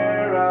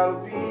there I'll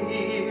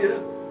be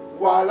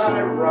while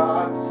I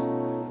rot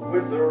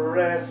with the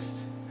rest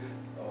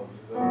of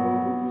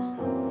those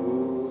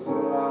whose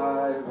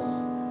lives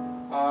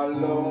are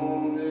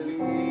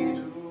lonely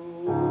too.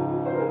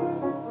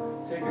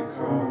 Take it,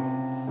 Carl.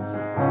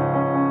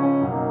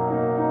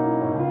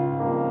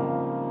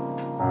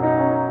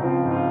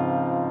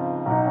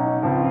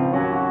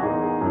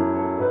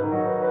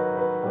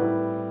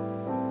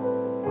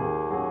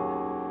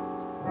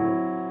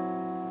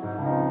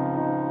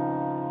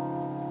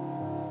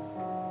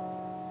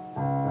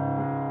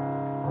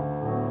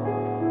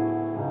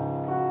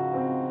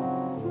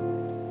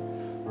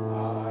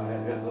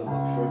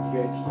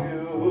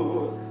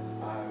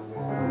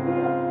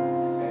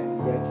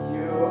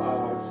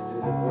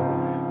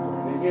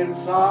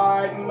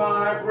 Inside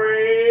my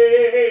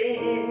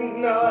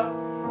brain,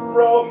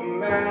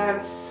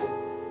 romance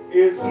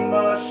is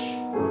mush,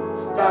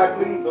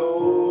 stifling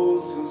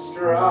those who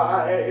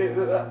strive.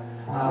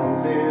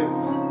 I'll live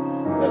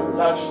the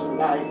lush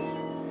life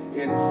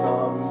in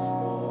some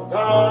small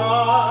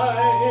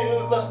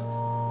dive,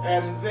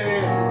 and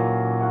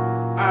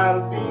there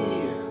I'll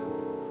be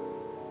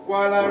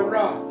while I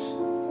rot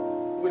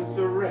with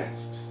the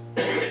rest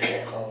of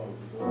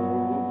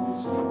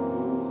those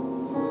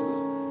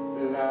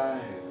whose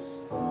lives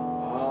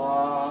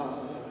are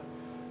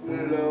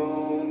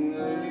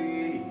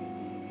lonely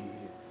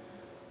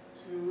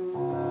too.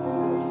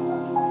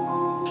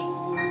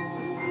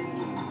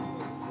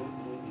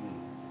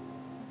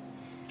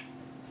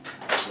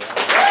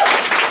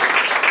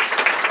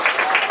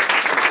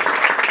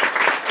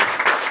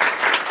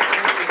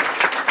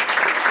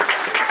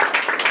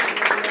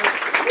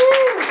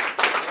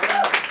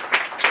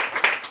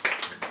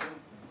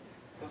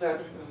 What's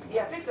that?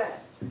 Yeah, fix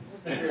that.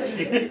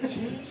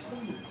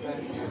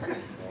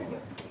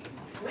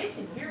 We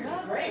can hear you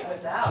great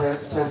without.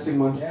 Testing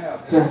one.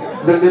 Test.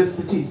 The lips,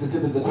 the teeth, the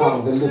tip of the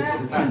tongue, the lips,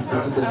 the teeth, the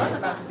tip of the I was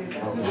about to do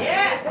that. Okay.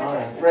 Yeah. All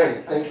right,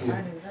 great, thank you.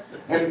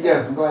 And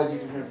yes, I'm glad you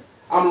can hear me.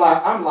 I'm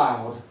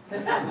loud.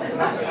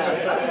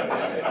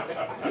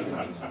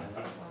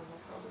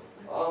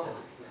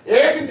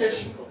 Air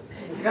conditioning.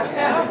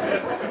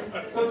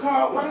 So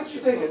Carl, why don't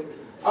you take it?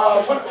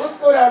 Let's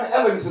go down to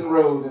Ellington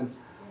Road and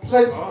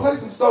play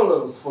some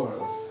solos for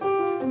us.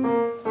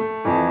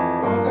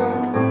 Okay.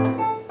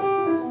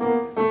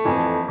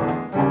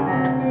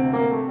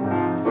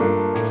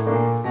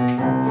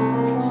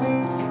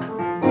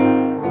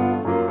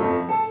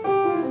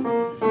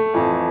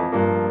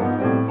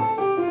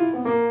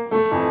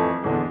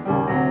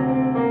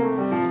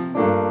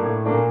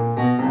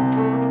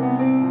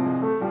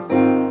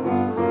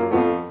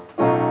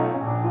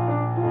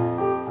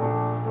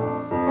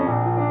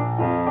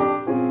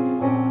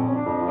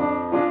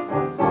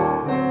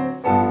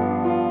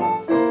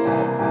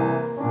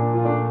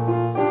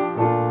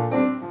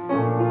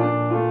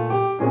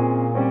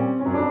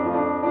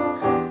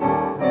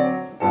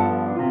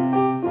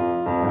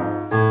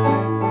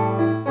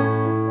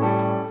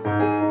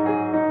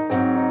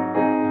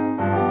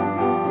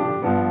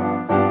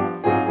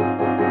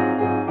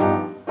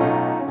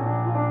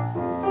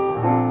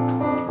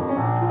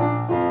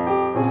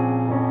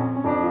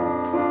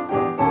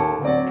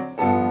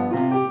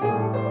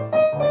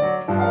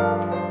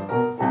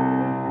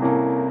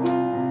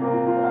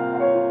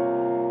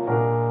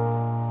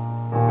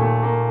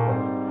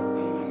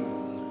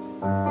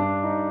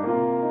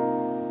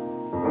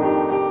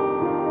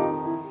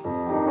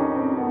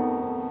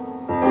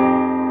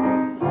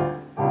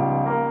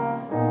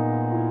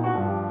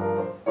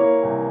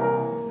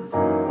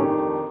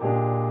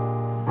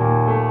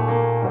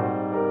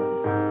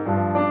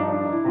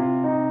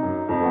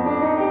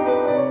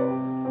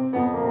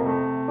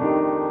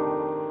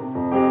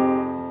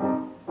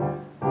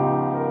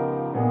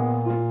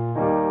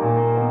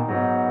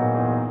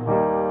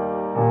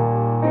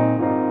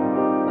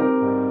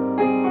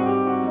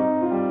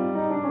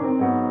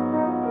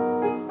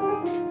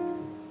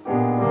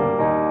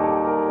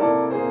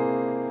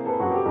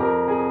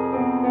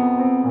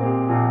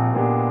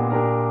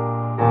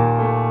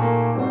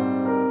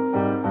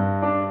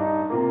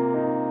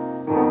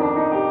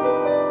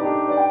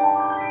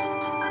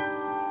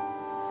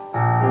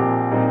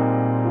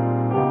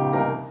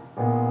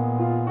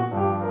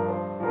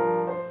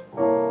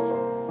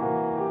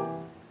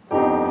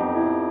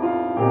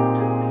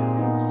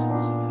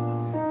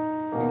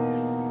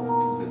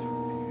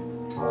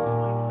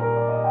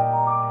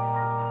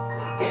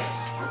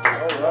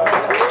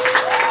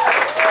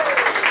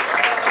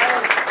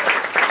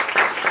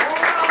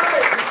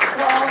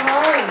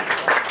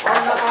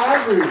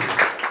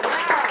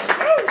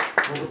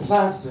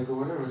 Plastic or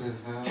whatever it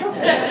is now.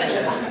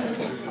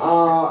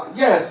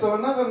 Yeah, so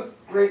another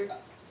great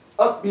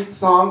upbeat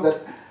song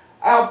that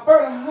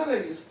Alberta Hunter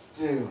used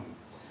to do.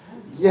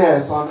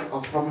 Yes,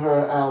 from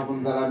her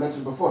album that I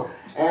mentioned before,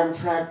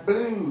 Amtrak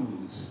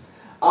Blues.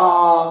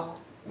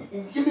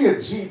 Give me a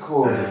G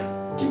chord.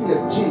 Give me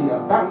a G, a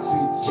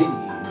bouncy G.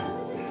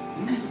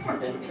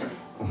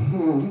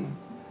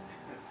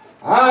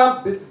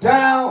 I'll be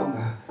down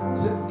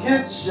to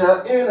get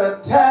you in a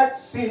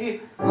taxi,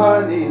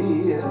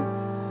 honey.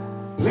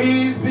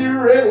 Please be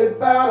ready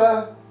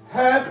about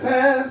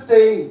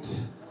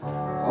 8:30.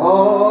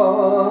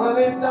 Oh,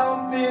 honey,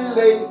 don't be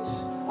late.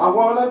 I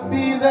wanna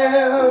be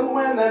there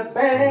when that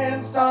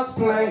band starts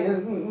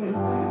playing.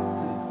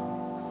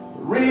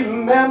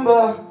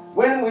 Remember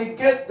when we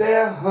get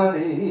there,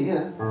 honey,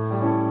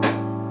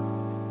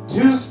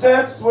 2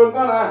 steps, we're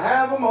gonna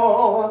have them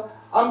all.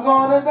 I'm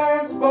gonna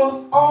dance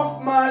both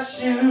off my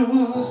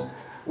shoes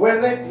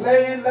when they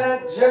play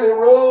that Jelly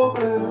Roll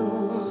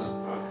Blues.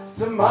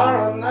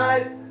 Tomorrow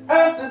night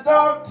at the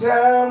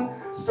Dogtown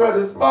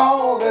Strutters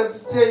Ball,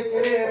 let's take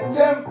it in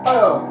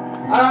tempo.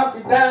 I'll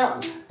be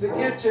down to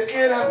get you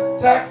in a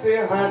taxi,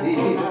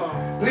 honey.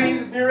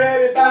 Please be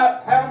ready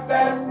about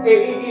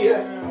 8:30.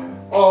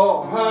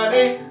 Oh,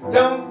 honey,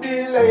 don't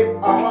be late.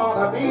 I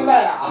wanna be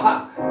there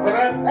when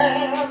that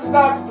band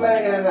starts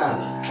playing.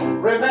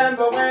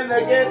 Remember when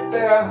they get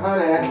there,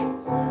 honey,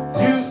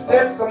 2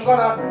 steps, I'm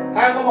gonna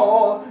have them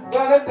all.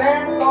 Gonna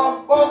dance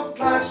off both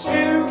my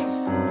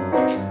shoes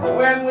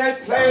when we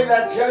play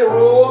that Jelly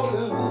Roll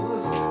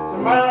Blues.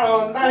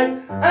 Tomorrow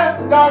night at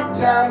the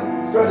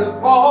Dogtown Strutters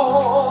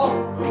Ball.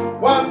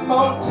 One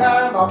more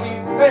time, I'll be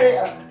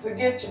there to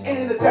get you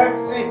in the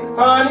taxi,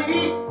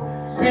 honey.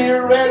 Be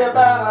ready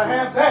about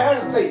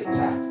 8:30.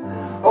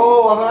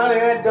 Oh,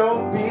 honey,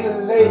 don't be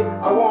late.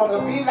 I wanna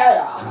be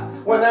there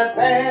when that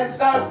band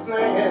starts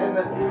playing.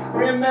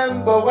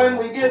 Remember when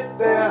we get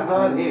there,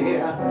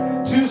 honey,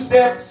 2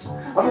 steps,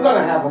 I'm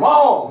gonna have them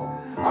all.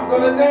 I'm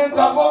gonna dance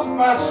off both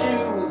my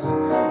shoes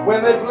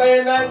when they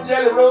play that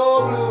Jelly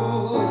Roll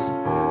Blues.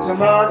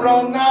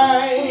 Tomorrow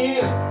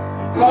night,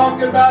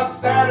 talking about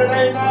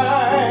Saturday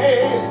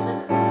night.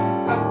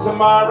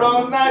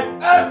 Tomorrow night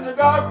at the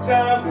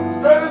Dogtown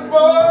Strutters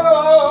Ball.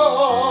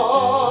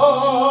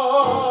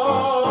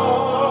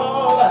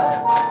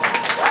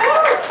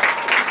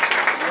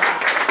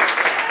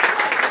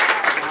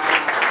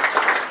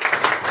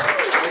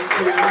 Thank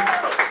you.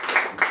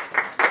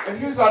 And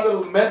here's our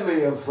little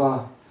medley of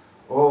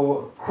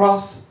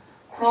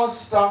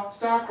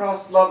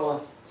star-crossed lover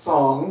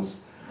songs.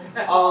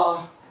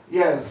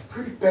 Yes,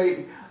 Pretty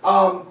Baby.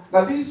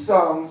 Now these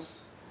songs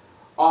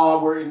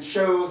were in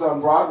shows on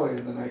Broadway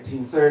in the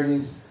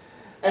 1930s.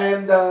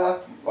 And,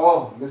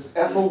 Miss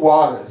Ethel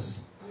Waters.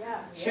 Yeah.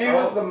 She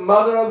was the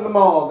mother of them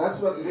all. That's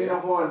what Lena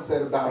Horne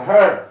said about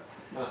her.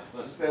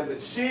 She said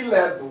that she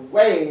led the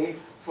way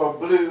for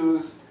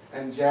blues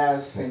and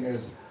jazz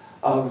singers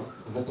of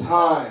the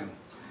time.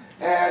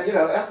 And,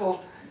 Ethel,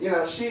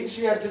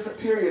 she had different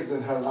periods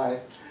in her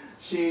life.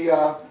 She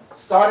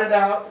started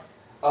out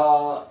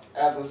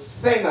as a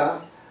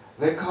singer.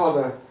 They called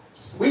her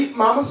Sweet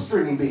Mama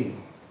Stringbean.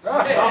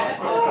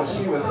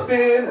 She was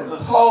thin and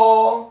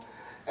tall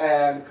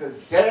and could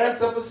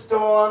dance up a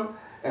storm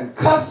and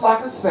cuss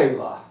like a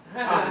sailor.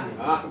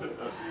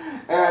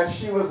 And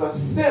she was a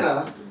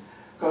sinner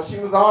because she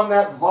was on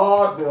that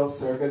vaudeville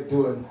circuit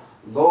doing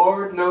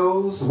Lord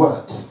knows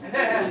what.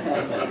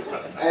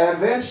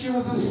 And then she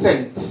was a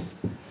saint.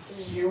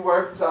 She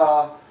worked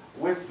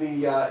with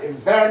the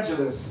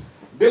evangelist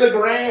Billy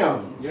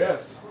Graham.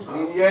 Yes.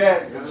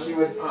 Yes, and she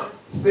would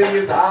sing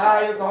His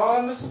Eyes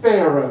on the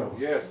Sparrow.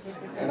 Yes.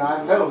 And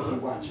I know He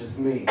watches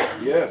me.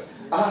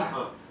 Yes.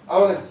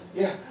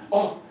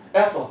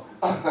 Ethel.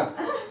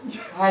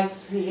 I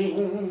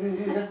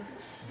sing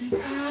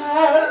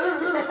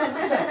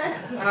because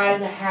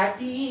I'm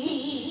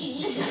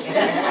happy.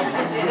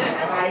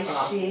 I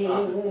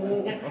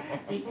sing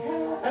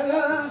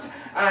because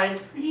I'm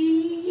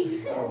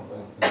free.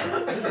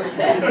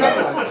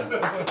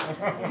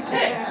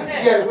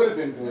 Yeah, it would have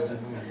been good.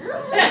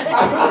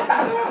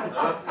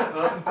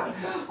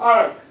 All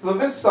right, so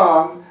this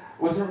song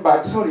was written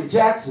by Tony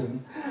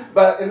Jackson,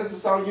 and it's a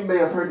song you may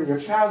have heard in your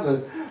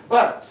childhood,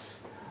 but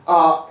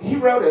he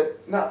wrote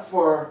it not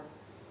for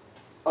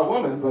a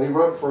woman, but he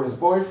wrote it for his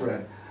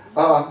boyfriend,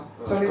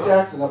 Tony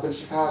Jackson up in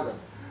Chicago.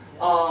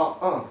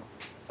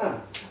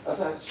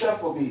 That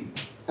shuffle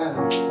beat.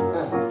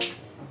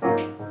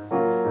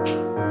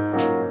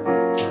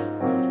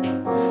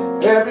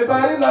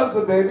 Everybody loves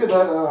a baby,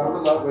 but I'm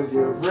in love with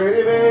you,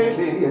 pretty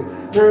baby,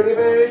 pretty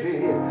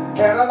baby.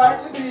 And I'd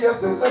like to be your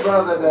sister,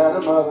 brother, dad,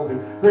 and mother,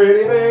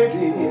 pretty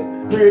baby,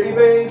 pretty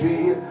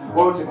baby.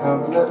 Won't you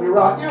come and let me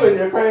rock you in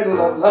your cradle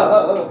of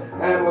love,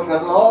 and we'll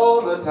cuddle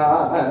all the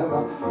time.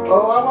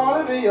 Oh, I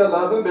want to be your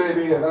loving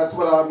baby, and that's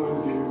what I'm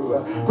with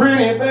you,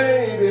 pretty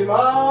baby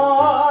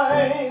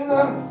mine.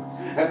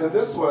 And then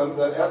this one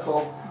that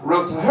Ethel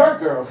wrote to her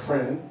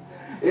girlfriend.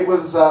 It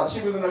was,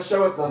 she was in a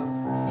show at the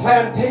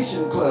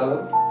Plantation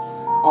Club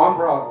on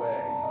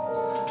Broadway.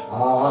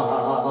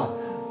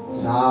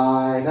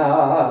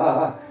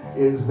 Dinah,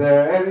 is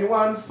there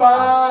anyone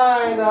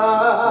finer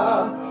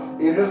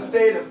in the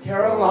state of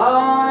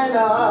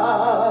Carolina?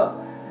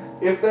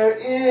 If there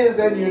is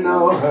and you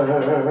know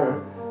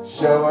her,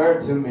 show her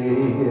to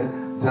me.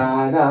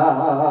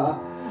 Dinah,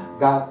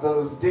 got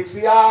those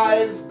Dixie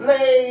eyes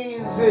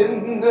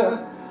blazing,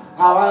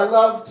 how I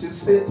love to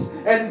sit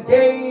and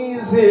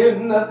gaze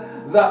in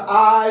the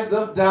eyes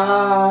of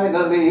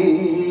Dinah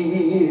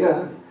Lee.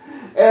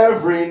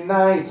 Every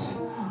night,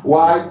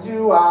 why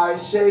do I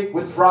shake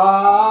with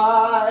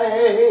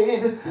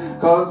fright?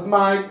 'Cause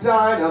my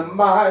Dinah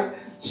might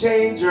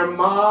change your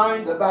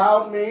mind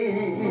about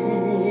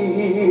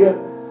me.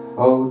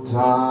 Oh,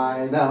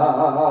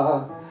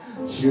 Dinah,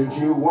 should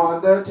you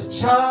wander to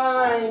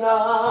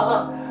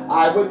China,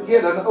 I would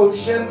get an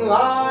ocean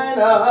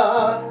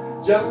liner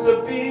just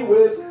to be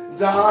with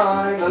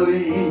Dinah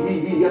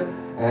Lee.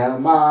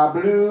 Am I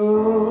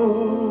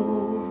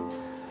blue?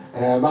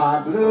 Am I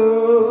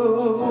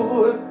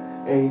blue?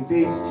 Ain't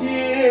these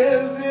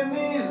tears in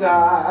these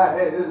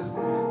eyes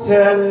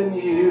telling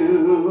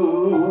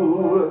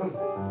you?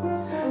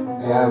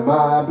 Am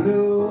I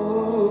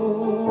blue?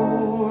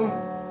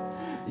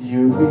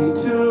 You'd be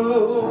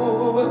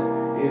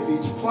too if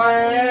each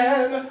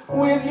plan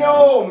with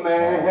your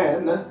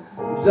man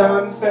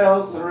done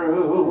fell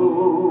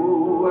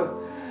through.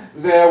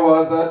 There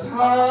was a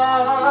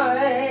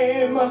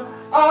time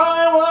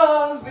I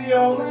was the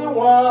only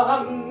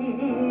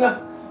one,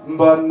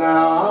 but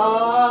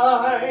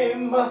now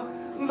I'm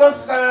the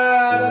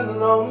sad and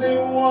lonely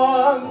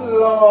one.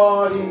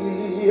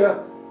 Lordy,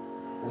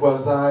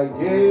 was I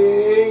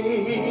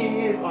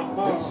gay? I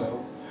think so.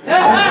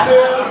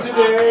 Until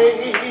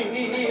today,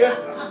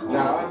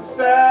 now I'm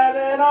sad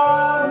and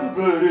I'm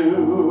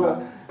blue.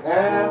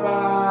 Am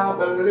I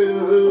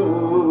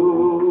blue?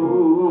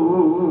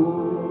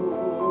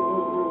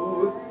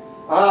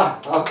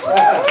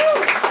 Okay.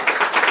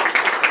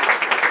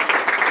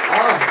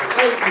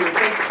 Thank you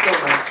so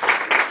much.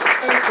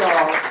 Thank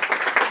y'all.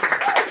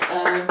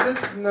 And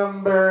this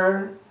number,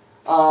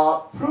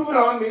 Prove It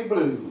On Me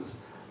Blues.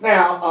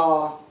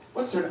 Now,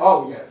 what's her,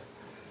 oh yes.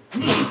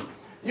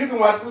 You can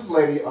watch this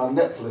lady on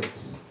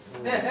Netflix.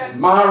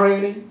 Ma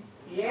Rainey.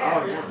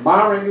 Yeah.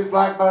 Ma Rainey's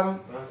Black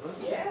Bottom.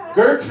 Yeah.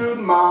 Gertrude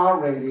Ma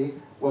Rainey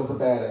was a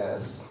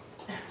badass.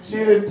 She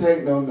didn't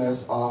take no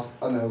mess off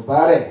of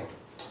nobody.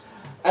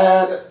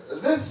 And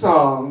this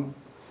song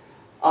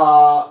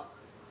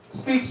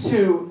speaks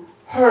to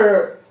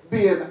her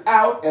being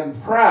out and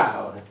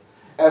proud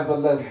as a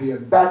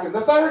lesbian back in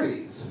the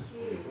 30s.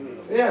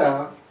 You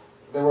know,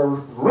 there were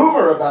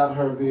rumor about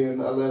her being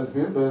a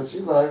lesbian, but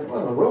she's like,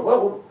 what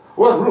rumor?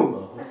 What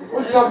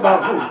you talking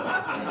about rumor?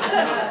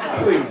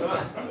 Please,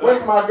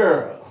 where's my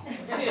girl?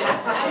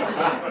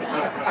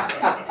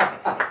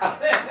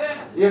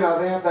 You know,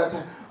 they have that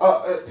time.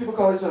 People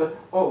call each other,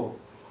 oh,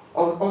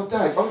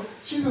 dyke. Oh,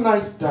 she's a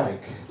nice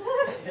dyke.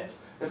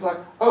 It's like,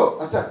 oh,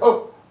 a dyke.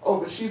 Oh,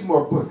 but she's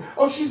more butch.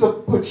 Oh, she's a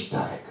butch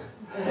dyke.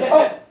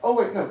 Oh,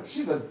 wait, no,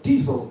 she's a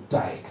diesel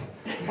dyke.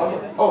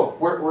 Oh,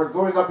 we're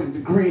going up in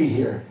degree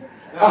here.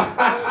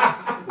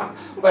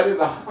 But in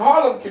the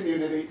Harlem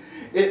community,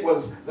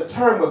 the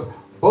term was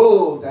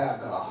bull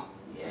dagger.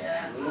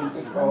 Yeah.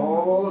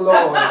 Oh,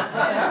 Lord.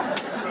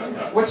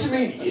 What you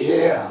mean?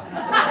 Yeah.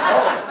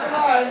 Oh,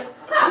 hi.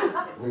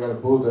 We got a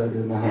bull dagger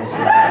in the house.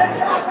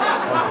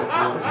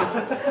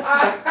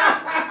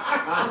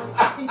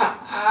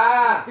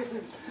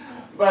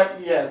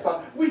 But yes,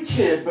 we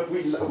kid, but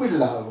we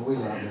love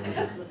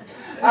everything.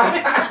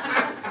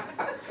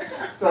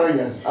 So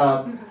yes,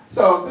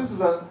 so this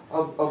is a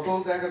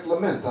bull dagger's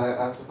lament,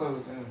 I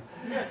suppose.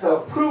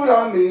 So Prove It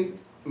On Me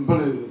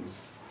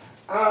Blues.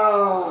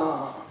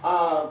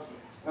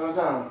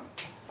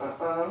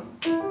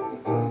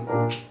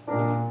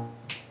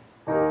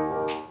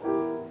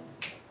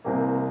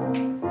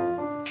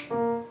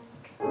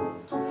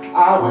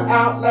 I went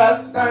out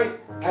last night,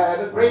 had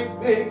a great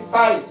big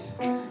fight.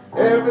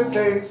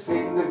 Everything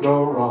seemed to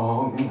go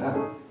wrong.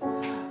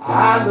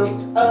 I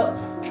looked up,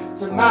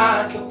 to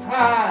my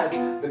surprise,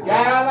 the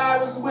gal I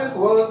was with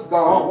was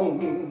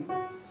gone.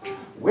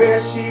 Where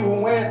she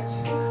went,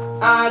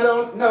 I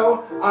don't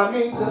know. I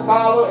mean to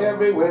follow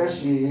everywhere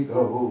she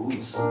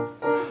goes.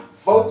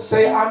 Folks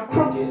say I'm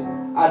crooked,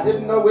 I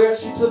didn't know where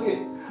she took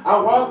it. I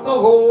want the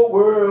whole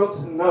world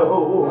to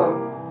know.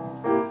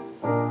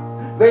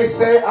 They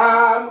say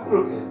I'm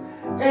crooked,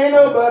 ain't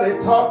nobody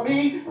taught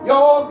me.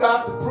 Y'all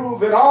got to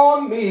prove it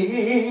on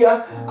me.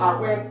 I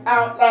went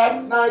out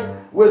last night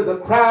with a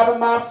crowd of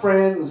my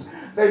friends.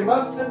 They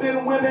must have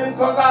been women,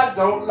 'cause I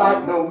don't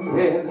like no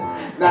men.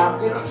 Now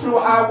it's true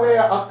I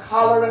wear a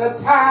collar and a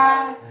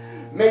tie,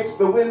 makes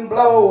the wind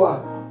blow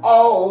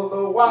all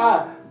the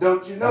while.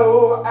 Don't you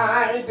know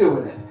I ain't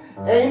doing it?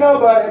 Ain't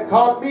nobody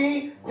caught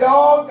me.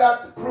 Y'all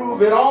got to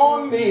prove it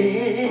on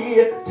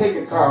me. Take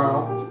it,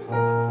 Carl.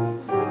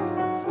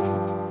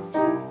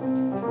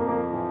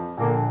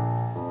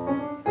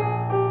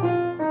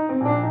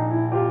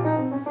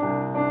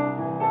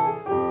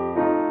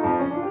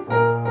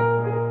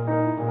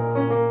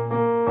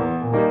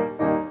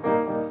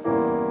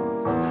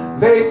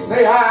 They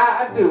say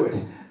I do it.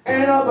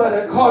 Ain't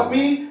nobody caught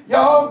me.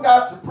 Y'all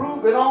got to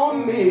prove it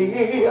on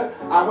me.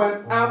 I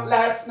went out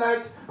last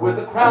night with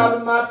a crowd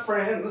of my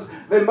friends.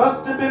 They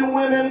must have been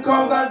women,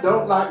 'cause I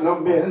don't like no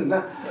men.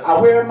 I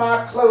wear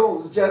my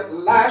clothes just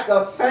like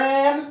a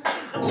fan.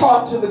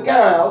 Talk to the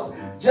girls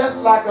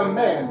just like a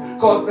man,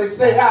 'cause they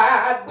say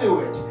I do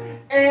it.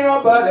 Ain't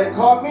nobody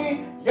caught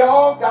me.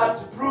 Y'all got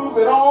to prove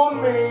it on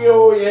me.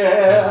 Oh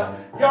yeah.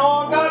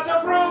 Y'all got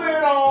to prove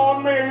it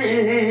on me.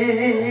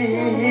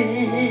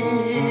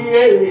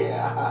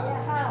 Yeah.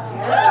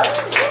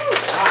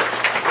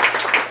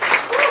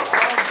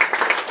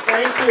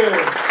 Thank you.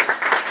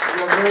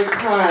 You're very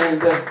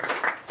kind.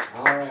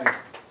 All right.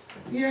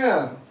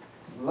 Yeah.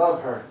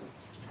 Love her.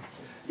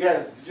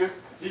 Yes.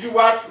 Did you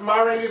watch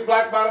Ma Rainey's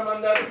Black Bottom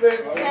on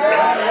Netflix?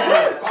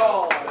 Yeah.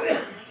 Oh.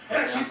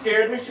 She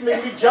scared me. She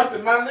made me jump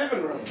in my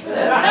living room.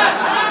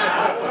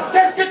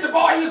 Just get the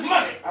boy his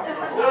money. I was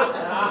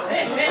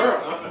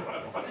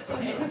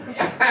like,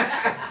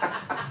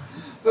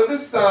 so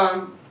this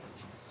song,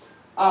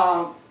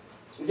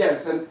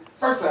 yes, and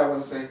firstly I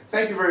want to say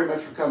thank you very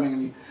much for coming.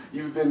 And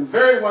you've been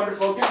very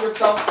wonderful. Give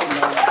yourself some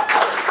love.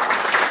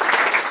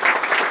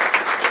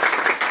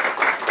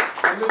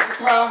 And Mr.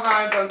 Carl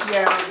Hines on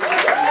piano.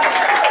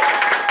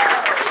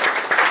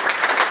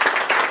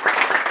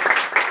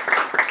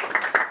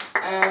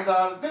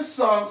 And this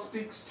song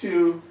speaks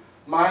to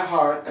my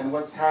heart and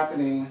what's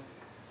happening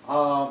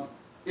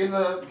in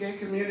the gay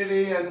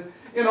community and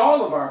in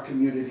all of our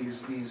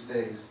communities these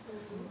days.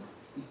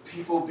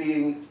 People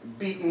being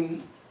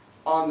beaten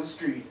on the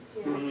street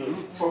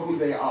for who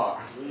they are,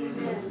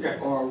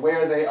 or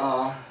where they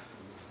are,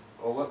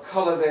 or what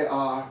color they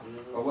are,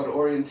 or what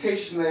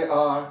orientation they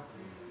are.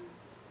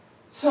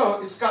 So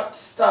it's got to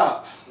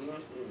stop.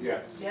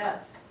 Yes.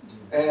 Yes.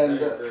 And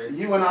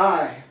you and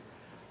I,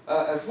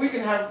 if we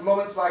can have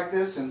moments like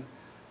this and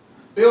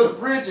build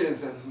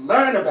bridges and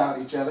learn about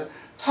each other,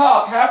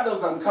 talk, have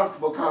those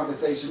uncomfortable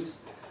conversations,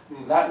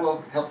 that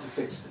will help to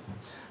fix it.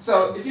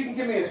 So if you can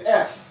give me an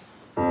F.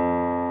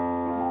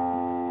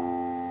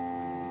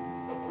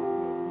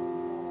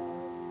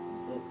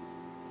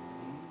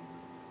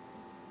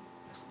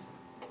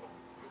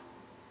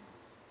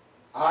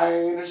 I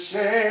ain't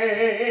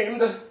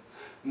ashamed.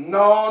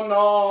 No,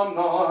 no,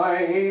 no, I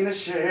ain't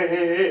ashamed.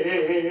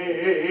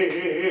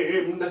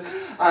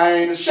 I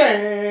ain't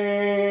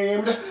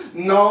ashamed.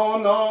 No,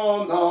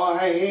 no, no,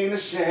 I ain't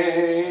ashamed.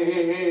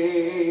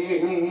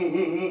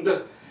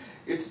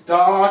 It's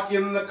dark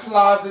in the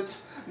closet,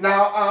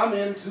 now I'm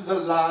into the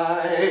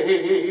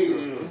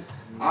light.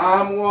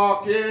 I'm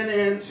walking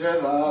into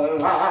the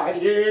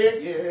light, yeah,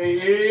 yeah,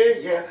 yeah,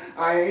 yeah.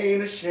 I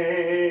ain't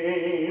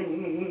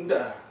ashamed.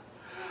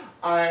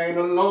 I ain't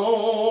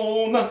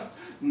alone.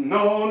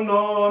 No,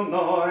 no,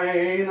 no, I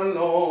ain't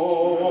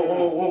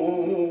alone.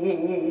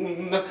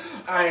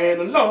 I ain't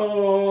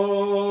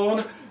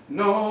alone.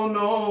 No,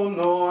 no,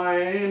 no, I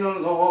ain't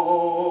alone.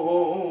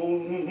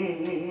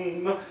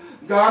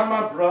 Got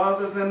my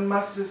brothers and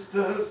my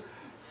sisters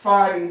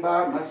fighting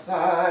by my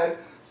side,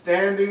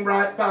 standing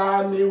right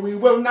by me, we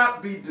will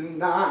not be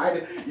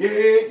denied. Yeah,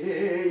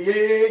 yeah,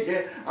 yeah,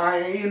 yeah, I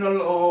ain't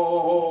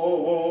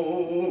alone.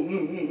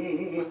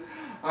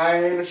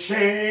 I ain't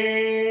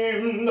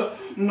ashamed.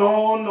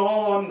 No,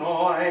 no, no,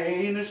 I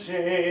ain't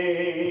ashamed.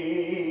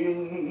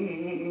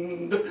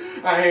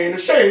 I ain't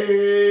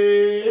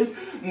ashamed.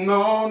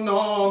 No,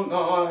 no,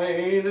 no, I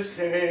ain't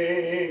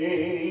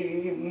ashamed.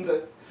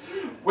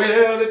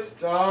 Well, it's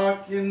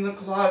dark in the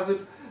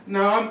closet,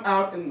 now I'm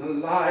out in the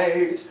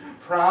light,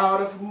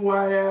 proud of who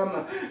I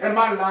am, and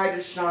my light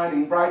is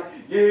shining bright.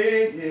 Yeah,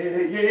 yeah,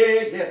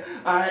 yeah, yeah,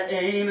 I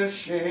ain't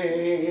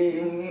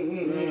ashamed.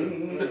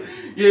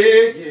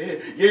 Yeah, yeah,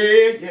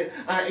 yeah, yeah,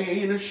 I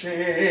ain't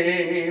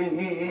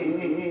ashamed.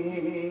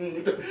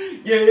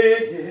 Yeah,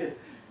 yeah,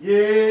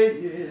 yeah,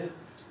 yeah,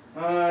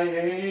 I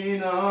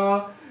ain't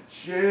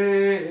ashamed.